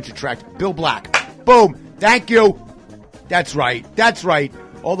recording a bunch of tracks. Bill Black. Boom. Thank you. That's right.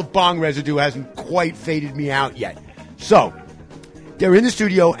 All the bong residue hasn't quite faded me out yet. So, they're in the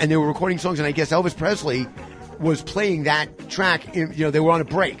studio, and they were recording songs, and I guess Elvis Presley was playing that track. They were on a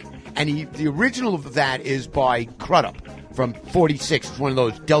break. And the original of that is by Crudup from 46. It's one of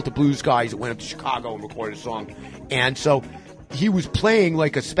those Delta Blues guys that went up to Chicago and recorded a song. And so he was playing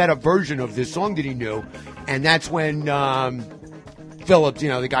like a sped-up version of this song that he knew. And that's when Phillips,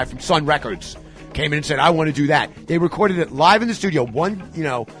 the guy from Sun Records, came in and said, I want to do that. They recorded it live in the studio.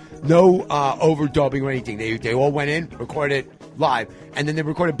 No overdubbing or anything. They all went in, recorded it live. And then they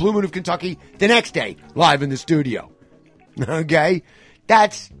recorded Blue Moon of Kentucky the next day, live in the studio. Okay?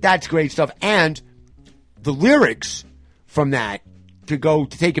 That's great stuff. And the lyrics from that, to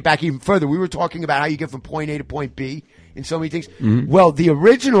take it back even further, we were talking about how you get from point A to point B in so many things. Mm-hmm. Well, the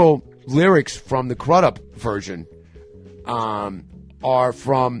original lyrics from the Crudup version are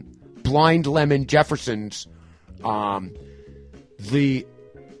from Blind Lemon Jefferson's the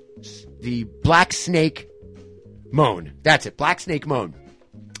Black Snake Moan. That's it, Black Snake Moan,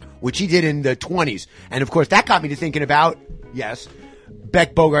 which he did in the 20s. And, of course, that got me to thinking about,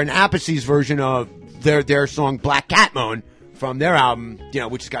 Beck Bogart and Appleseed's version of their song Black Cat Moan from their album,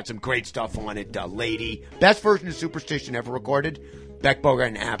 which has got some great stuff on it. Lady. Best version of Superstition ever recorded. Beck Bogart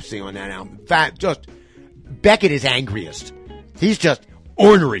and Appleseed on that album. In fact, just Beck at his angriest. He's just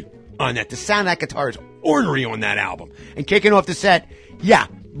ornery on that. The sound of that guitar is ornery on that album. And kicking off the set,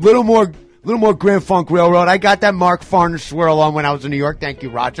 little more Grand Funk Railroad. I got that Mark Farner swirl on when I was in New York. Thank you,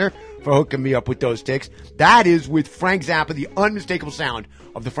 Roger, for hooking me up with those sticks. That is with Frank Zappa, the unmistakable sound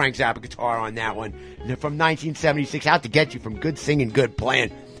of the Frank Zappa guitar on that one. From 1976, out to get you from good singing, good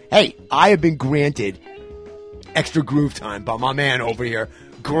playing. Hey, I have been granted extra groove time by my man over here,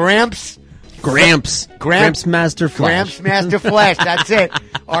 Gramps Master Flash. Gramps Master Flash. That's it.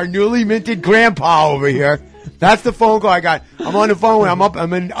 Our newly minted grandpa over here. That's the phone call I got. I'm on the phone with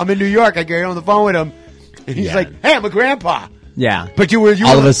him. I'm in New York. I get on the phone with him, and he's like, "Hey, I'm a grandpa." Yeah, but you were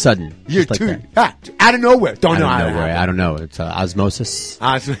all of a sudden, you're just too like out of nowhere. Don't know. I don't know. It's osmosis.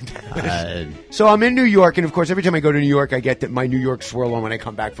 So I'm in New York, and of course, every time I go to New York, I get my New York swirl on when I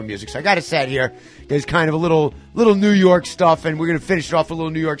come back from music. So I got a set here. There's kind of a little New York stuff, and we're gonna finish it off with a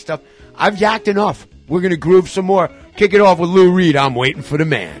little New York stuff. I've yacked enough. We're gonna groove some more. Kick it off with Lou Reed. I'm waiting for the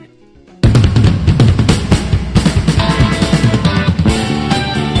man.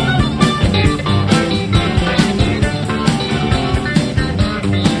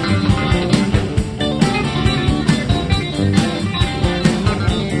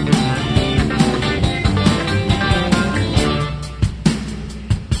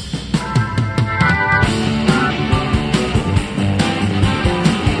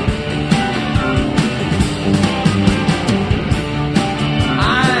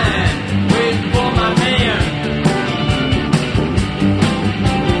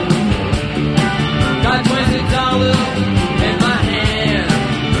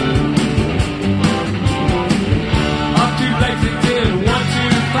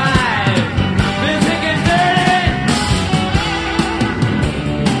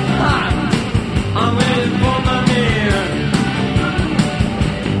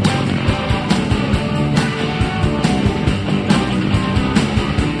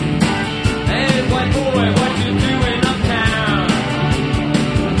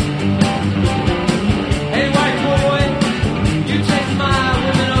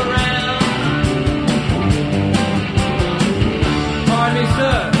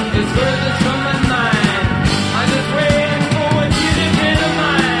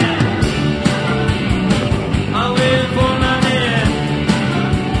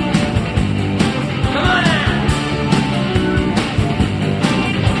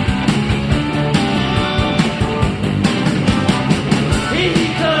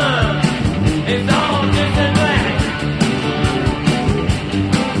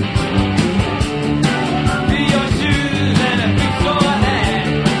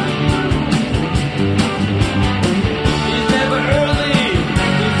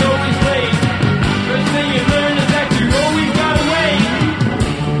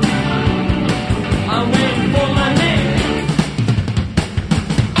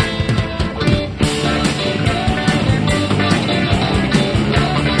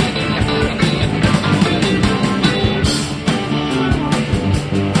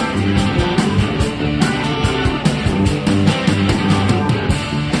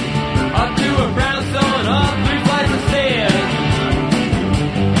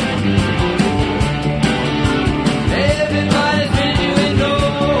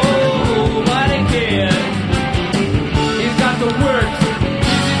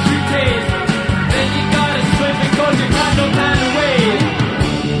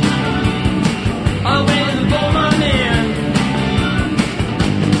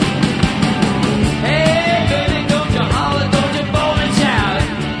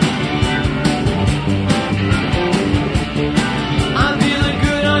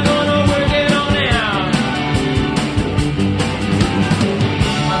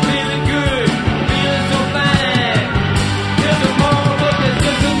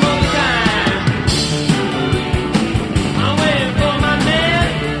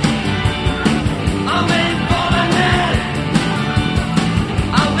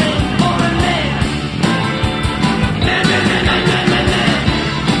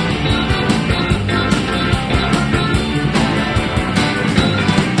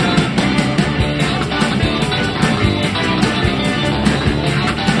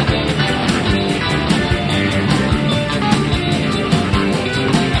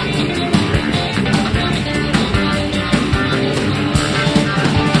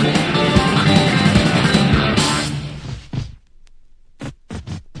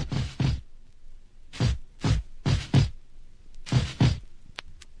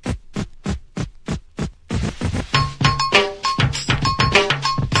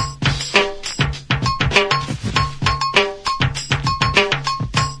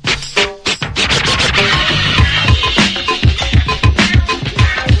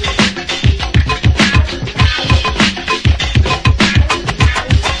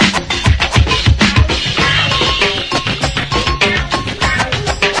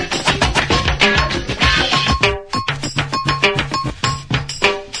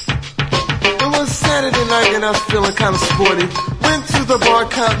 night and I was feeling kind of sporty. Went to the bar,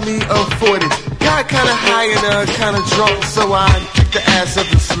 caught me a 40. Got kinda high and kinda drunk, so I kicked the ass of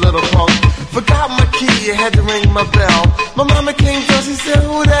this little punk. Forgot my key, I had to ring my bell. My mama came to us, she said,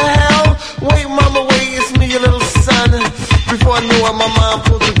 who the hell? Wait, mama, wait, it's me, your little son. Before I knew it, my mom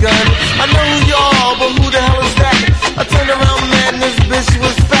pulled the gun. I know who you are, but who the hell is that? I turned around, man, this bitch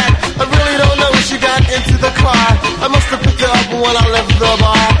was fat. I really don't know if she got into the car. I must have picked her up when I left the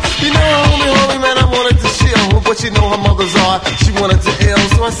bar. You know, homie, man, I wanted to chill, but you know how mothers are. She wanted to ill,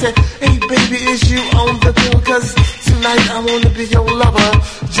 so I said, hey, baby, is you on the bill? Cause tonight I wanna be your lover.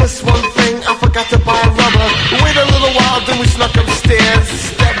 Just one thing, I forgot to buy a rubber. Wait a little while, then we snuck upstairs,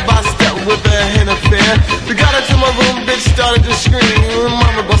 step by step with a hint of fear. We got into my room, bitch started to scream.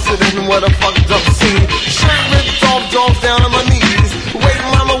 Mama busted in, what a fucked up scene. Shirt ripped off, jaws down on my knees. Wait,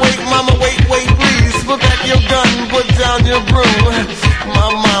 mama, wait, please. Put back your gun, put down your broom. My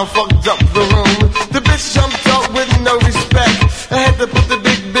mind fucked up the room. The bitch jumped up with no respect. I had to put the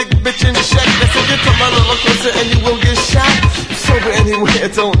big bitch in check. I said, you come a little closer and you will get shot. Sober anyway, I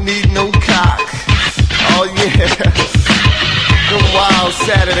don't need no cock. Oh yeah. The wild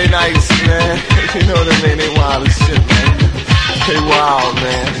Saturday nights, man. You know what I mean? They wild as shit, man. They wild,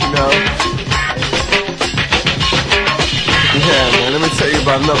 man, you know. Yeah, man, let me tell you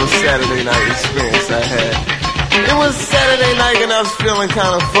about another Saturday night experience I had. It was Saturday night and I was feeling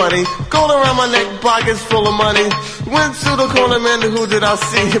kind of funny. Going around my neck, pockets full of money. Went to the corner, man, who did I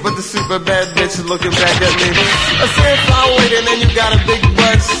see? But the super bad bitch looking back at me. I said, fine, wait, and then you got a big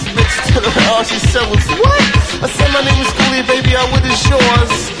butt. Bitch turned around, she said, was what? I said, my name is Cooley, baby, I with is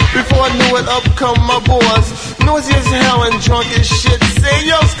yours. Before I knew it, up come my boys. Noisy as hell and drunk as shit. Say,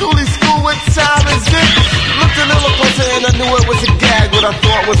 yo, Schoolie, school, what time is it? Looked a little closer and I knew it was a gag. What I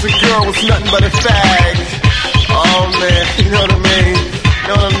thought was a girl was nothing but a fag. Oh, man, you know what I mean? You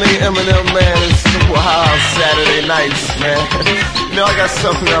know what I mean? Eminem, man, it's the wild Saturday nights, man. You know, I got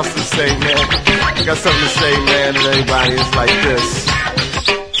something else to say, man. I got something to say, man, to everybody. It's like this.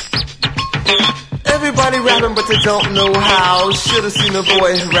 Everybody rapping, but they don't know how. Should've seen the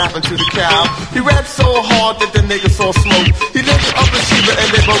boy rapping to the cow. He rapped so hard that the nigga saw smoke. He lifted up the Sheba and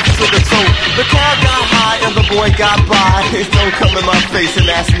they both took a toke. The crowd got high and the boy got by. Don't come in my face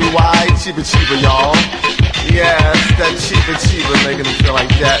and ask me why. Chiba, y'all. Yeah, it's that Chiba making me feel like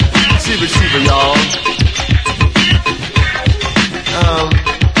that. Chiba, y'all.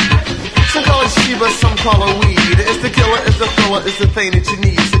 Some call it Chiba, some call it weed. It's the killer, it's the filler, it's the thing that you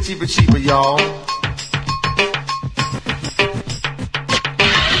need. It's the Chiba, y'all.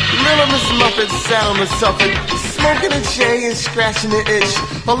 Little Miss Muffet sat on the Suffolk, smoking a J and scratching the itch.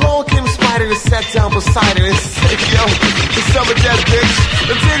 Along came Spider and sat down beside her and said, yo, it's up with that bitch.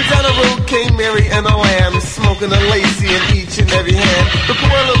 And then down the road came Mary and a lamb, smoking a lacy in each and every hand. The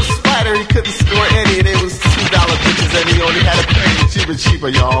poor little Spider, he couldn't score any. They was $2 bitches and he only had a penny. Chiba,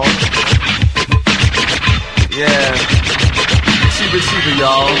 y'all. Yeah. Chiba,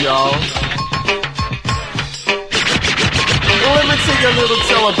 y'all. Let me tell you a little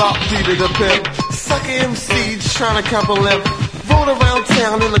tale about Peter the Pimp. Sucker MC trying to count a limp. Rode around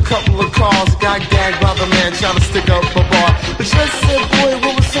town in a couple of cars. Got gagged by the man trying to stick up a bar. The judge said, boy,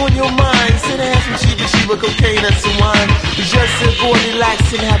 what was on your mind? Said, I had some Chiba, cocaine and some wine. The judge said, boy,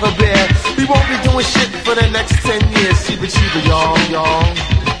 relax and have a beer. We won't be doing shit for the next 10 years. Chiba, y'all.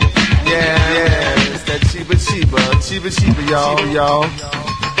 Yeah, it's that Chiba, y'all.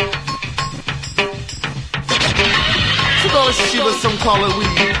 Some call it Chiba, some call it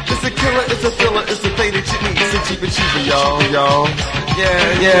weed. It's a killer, it's a filler, it's the thing that you need. It's a Chiba, y'all.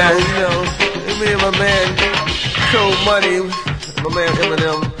 Yeah, you know, me and my man, Cold Money, my man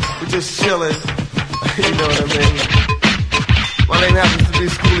Eminem, we're just chilling. You know what I mean? My name happens to be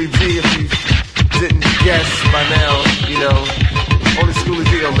Schoolie D, if you didn't guess by now, you know. Only Schoolie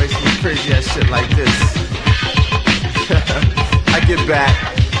D don't make some crazy ass shit like this. I get back.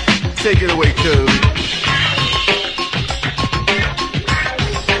 Take it away, dude.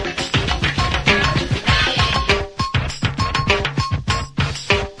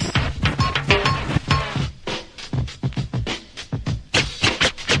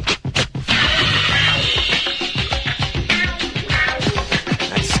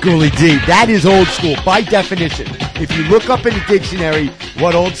 Schoolie D. That is old school by definition. If you look up in the dictionary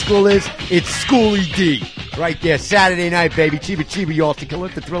what old school is, it's Schoolie D. Right there, Saturday night, baby. Chiba, y'all. The killer,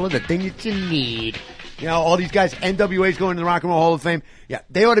 the thriller, the thing that you need. You know, all these guys, NWA's going to the Rock and Roll Hall of Fame. Yeah,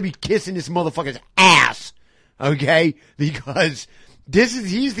 they ought to be kissing this motherfucker's ass. Okay? Because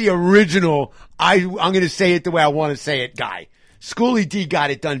he's the original, I'm going to say it the way I want to say it guy. Schoolie D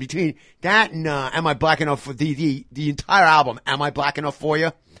got it done. Between that and Am I Black Enough for the entire album, Am I Black Enough for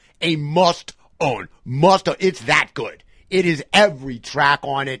You? A must own. It's that good. It is every track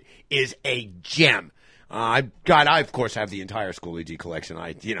on it is a gem. I of course have the entire Schoolie D collection.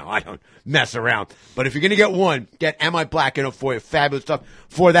 I don't mess around. But if you're gonna get one, get Am I Black Enough for you? Fabulous stuff.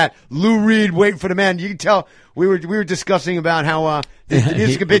 For that, Lou Reed, Waiting for the Man. You can tell we were discussing about how the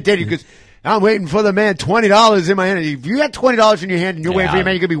music a bit dated because I'm waiting for the man. $20 in my hand. If you got $20 in your hand and you're waiting for your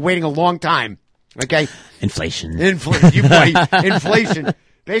man, you're gonna be waiting a long time. Okay. Inflation. Inflation.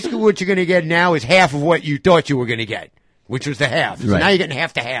 Basically, what you're gonna get now is half of what you thought you were gonna get, which was the half. So now you're getting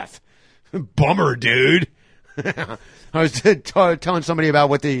half to half. Bummer, dude. I was telling somebody about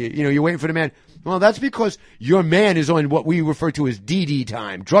what you're waiting for the man. Well, that's because your man is on what we refer to as DD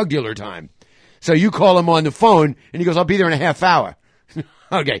time, drug dealer time. So you call him on the phone, and he goes, I'll be there in a half hour.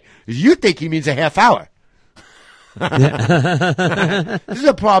 Okay. You think he means a half hour. This is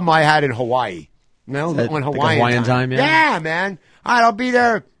a problem I had in Hawaii. On Hawaiian time. Yeah, man. All right, I'll be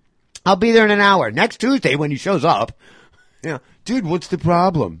there in an hour. Next Tuesday when he shows up. Yeah. Dude, what's the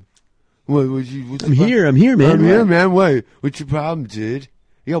problem? I'm here, man. I'm here, man. What? What's your problem, dude?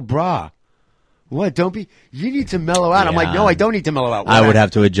 Yo, brah. What? You need to mellow out. I'm like, no, I don't need to mellow out. I would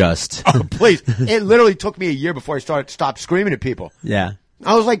have to adjust. Oh, please. It literally took me a year before I stopped screaming at people. Yeah.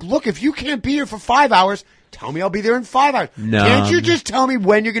 I was like, look, if you can't be here for 5 hours, tell me I'll be there in 5 hours. No. Can't you just tell me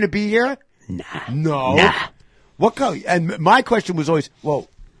when you're going to be here? Nah. No. Nah. And my question was always, well,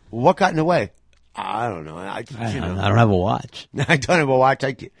 what got in the way? I don't know. I don't have a watch. I don't have a watch.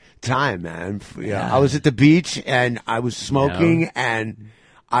 Time, man. I was at the beach and I was smoking and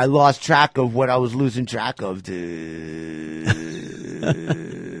I lost track of what I was losing track of, dude.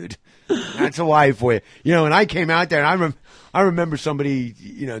 That's Hawaii for you. And I came out there and I remember somebody,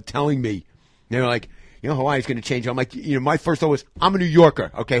 telling me, they were like, Hawaii's going to change. I'm like, my first thought was, I'm a New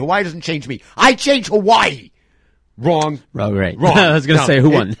Yorker. Okay, Hawaii doesn't change me. I change Hawaii. Wrong. Oh, right. Wrong. I was going to say, who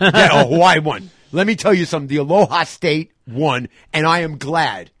won? Hawaii won. Let me tell you something. The Aloha State won, and I am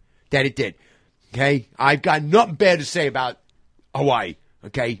glad that it did. Okay? I've got nothing bad to say about Hawaii.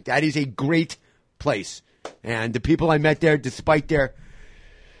 Okay? That is a great place. And the people I met there, despite their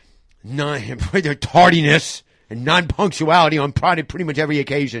tardiness and non-punctuality on pretty much every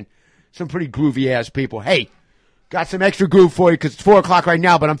occasion, some pretty groovy-ass people. Hey, got some extra groove for you because it's 4 o'clock right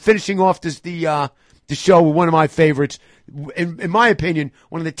now, but I'm finishing off the show with one of my favorites. In my opinion,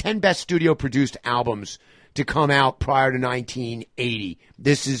 one of the 10 best studio-produced albums to come out prior to 1980.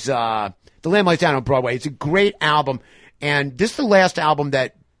 This is The Lamb Lies Down on Broadway. It's a great album, and this is the last album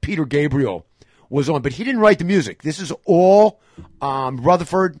that Peter Gabriel was on, but he didn't write the music. This is all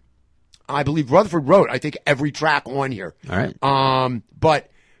Rutherford. I believe Rutherford wrote, I think, every track on here. All right. But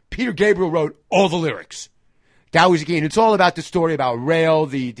Peter Gabriel wrote all the lyrics. That was again. It's all about the story about Rail,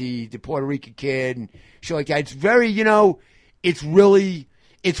 the Puerto Rican kid, and shit like that. It's very,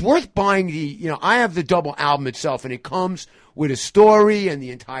 it's worth buying I have the double album itself, and it comes with a story and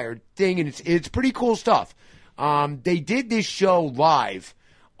the entire thing, and it's pretty cool stuff. They did this show live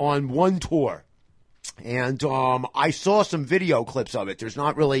on one tour, and I saw some video clips of it. There's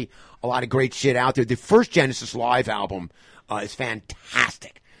not really a lot of great shit out there. The first Genesis live album is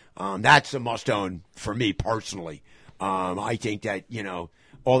fantastic. That's a must-own for me personally. I think that,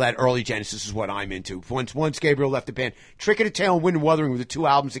 all that early Genesis is what I'm into. Once Gabriel left the band, Trick of the Tail and Wind and Wuthering were the two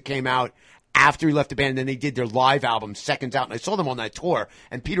albums that came out after he left the band, and then they did their live album, Seconds Out, and I saw them on that tour,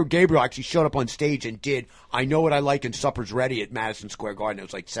 and Peter Gabriel actually showed up on stage and did I Know What I Like and Supper's Ready at Madison Square Garden. It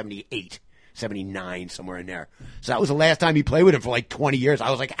was like 78, 79, somewhere in there. So that was the last time he played with him for like 20 years. I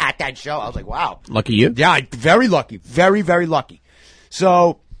was like at that show. I was like, wow. Lucky you. Yeah, very lucky. Very, very lucky.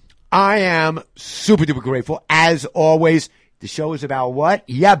 So I am super duper grateful. As always, the show is about what?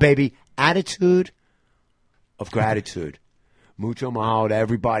 Yeah, baby. Attitude of gratitude. Mucho mahalo to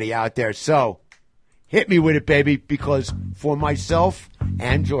everybody out there. So hit me with it, baby, because for myself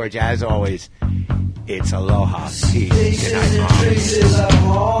and George, as always, it's aloha. Peace. Good night,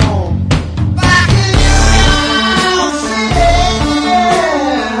 Mom.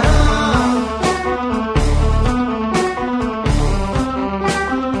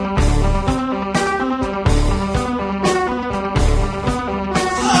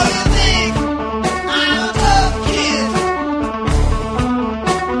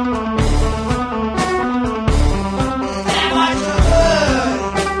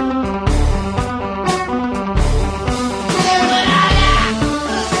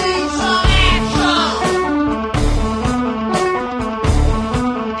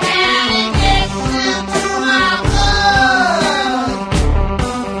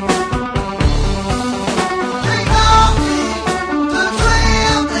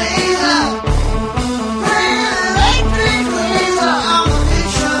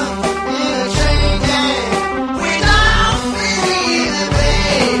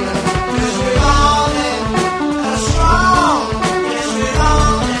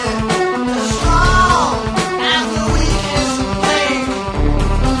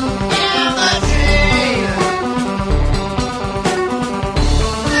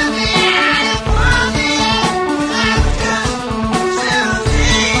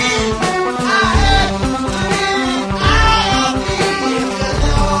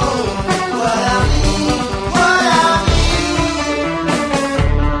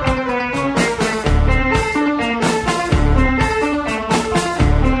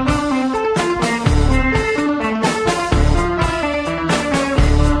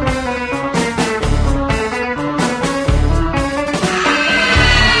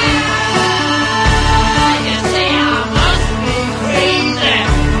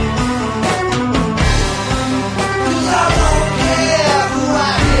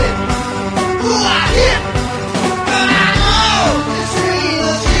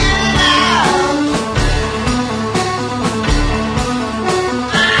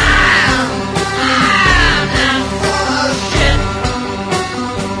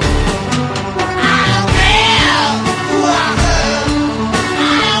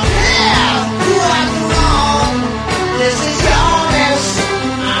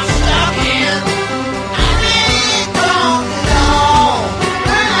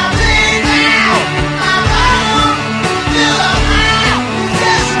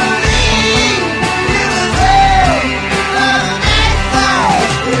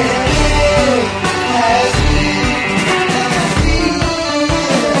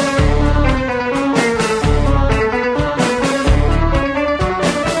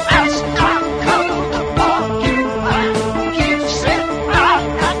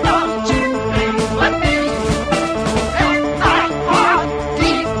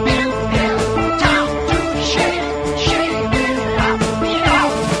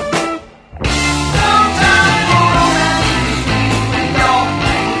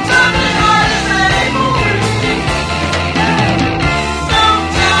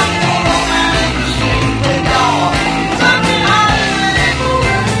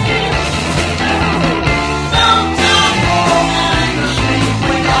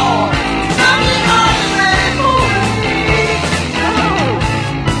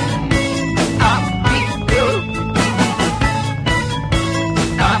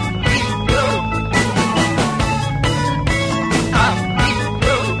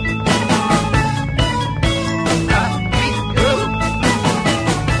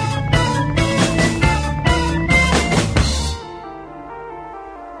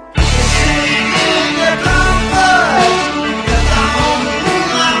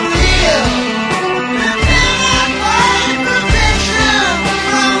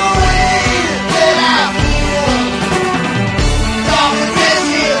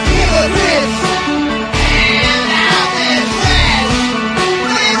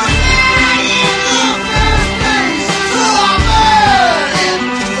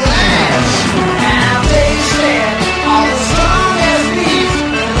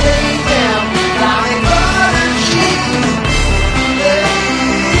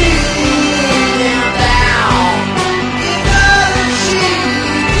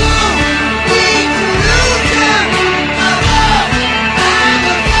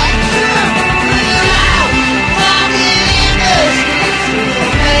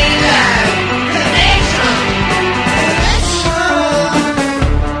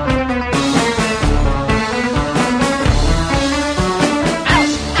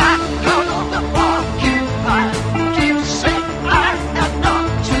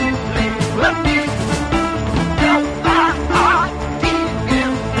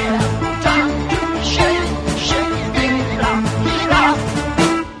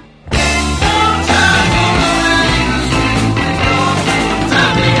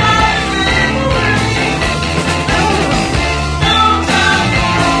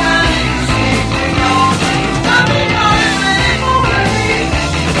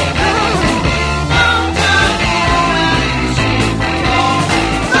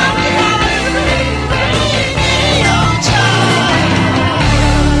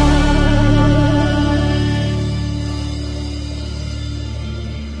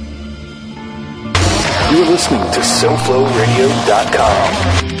 You're listening to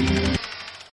SoFloRadio.com.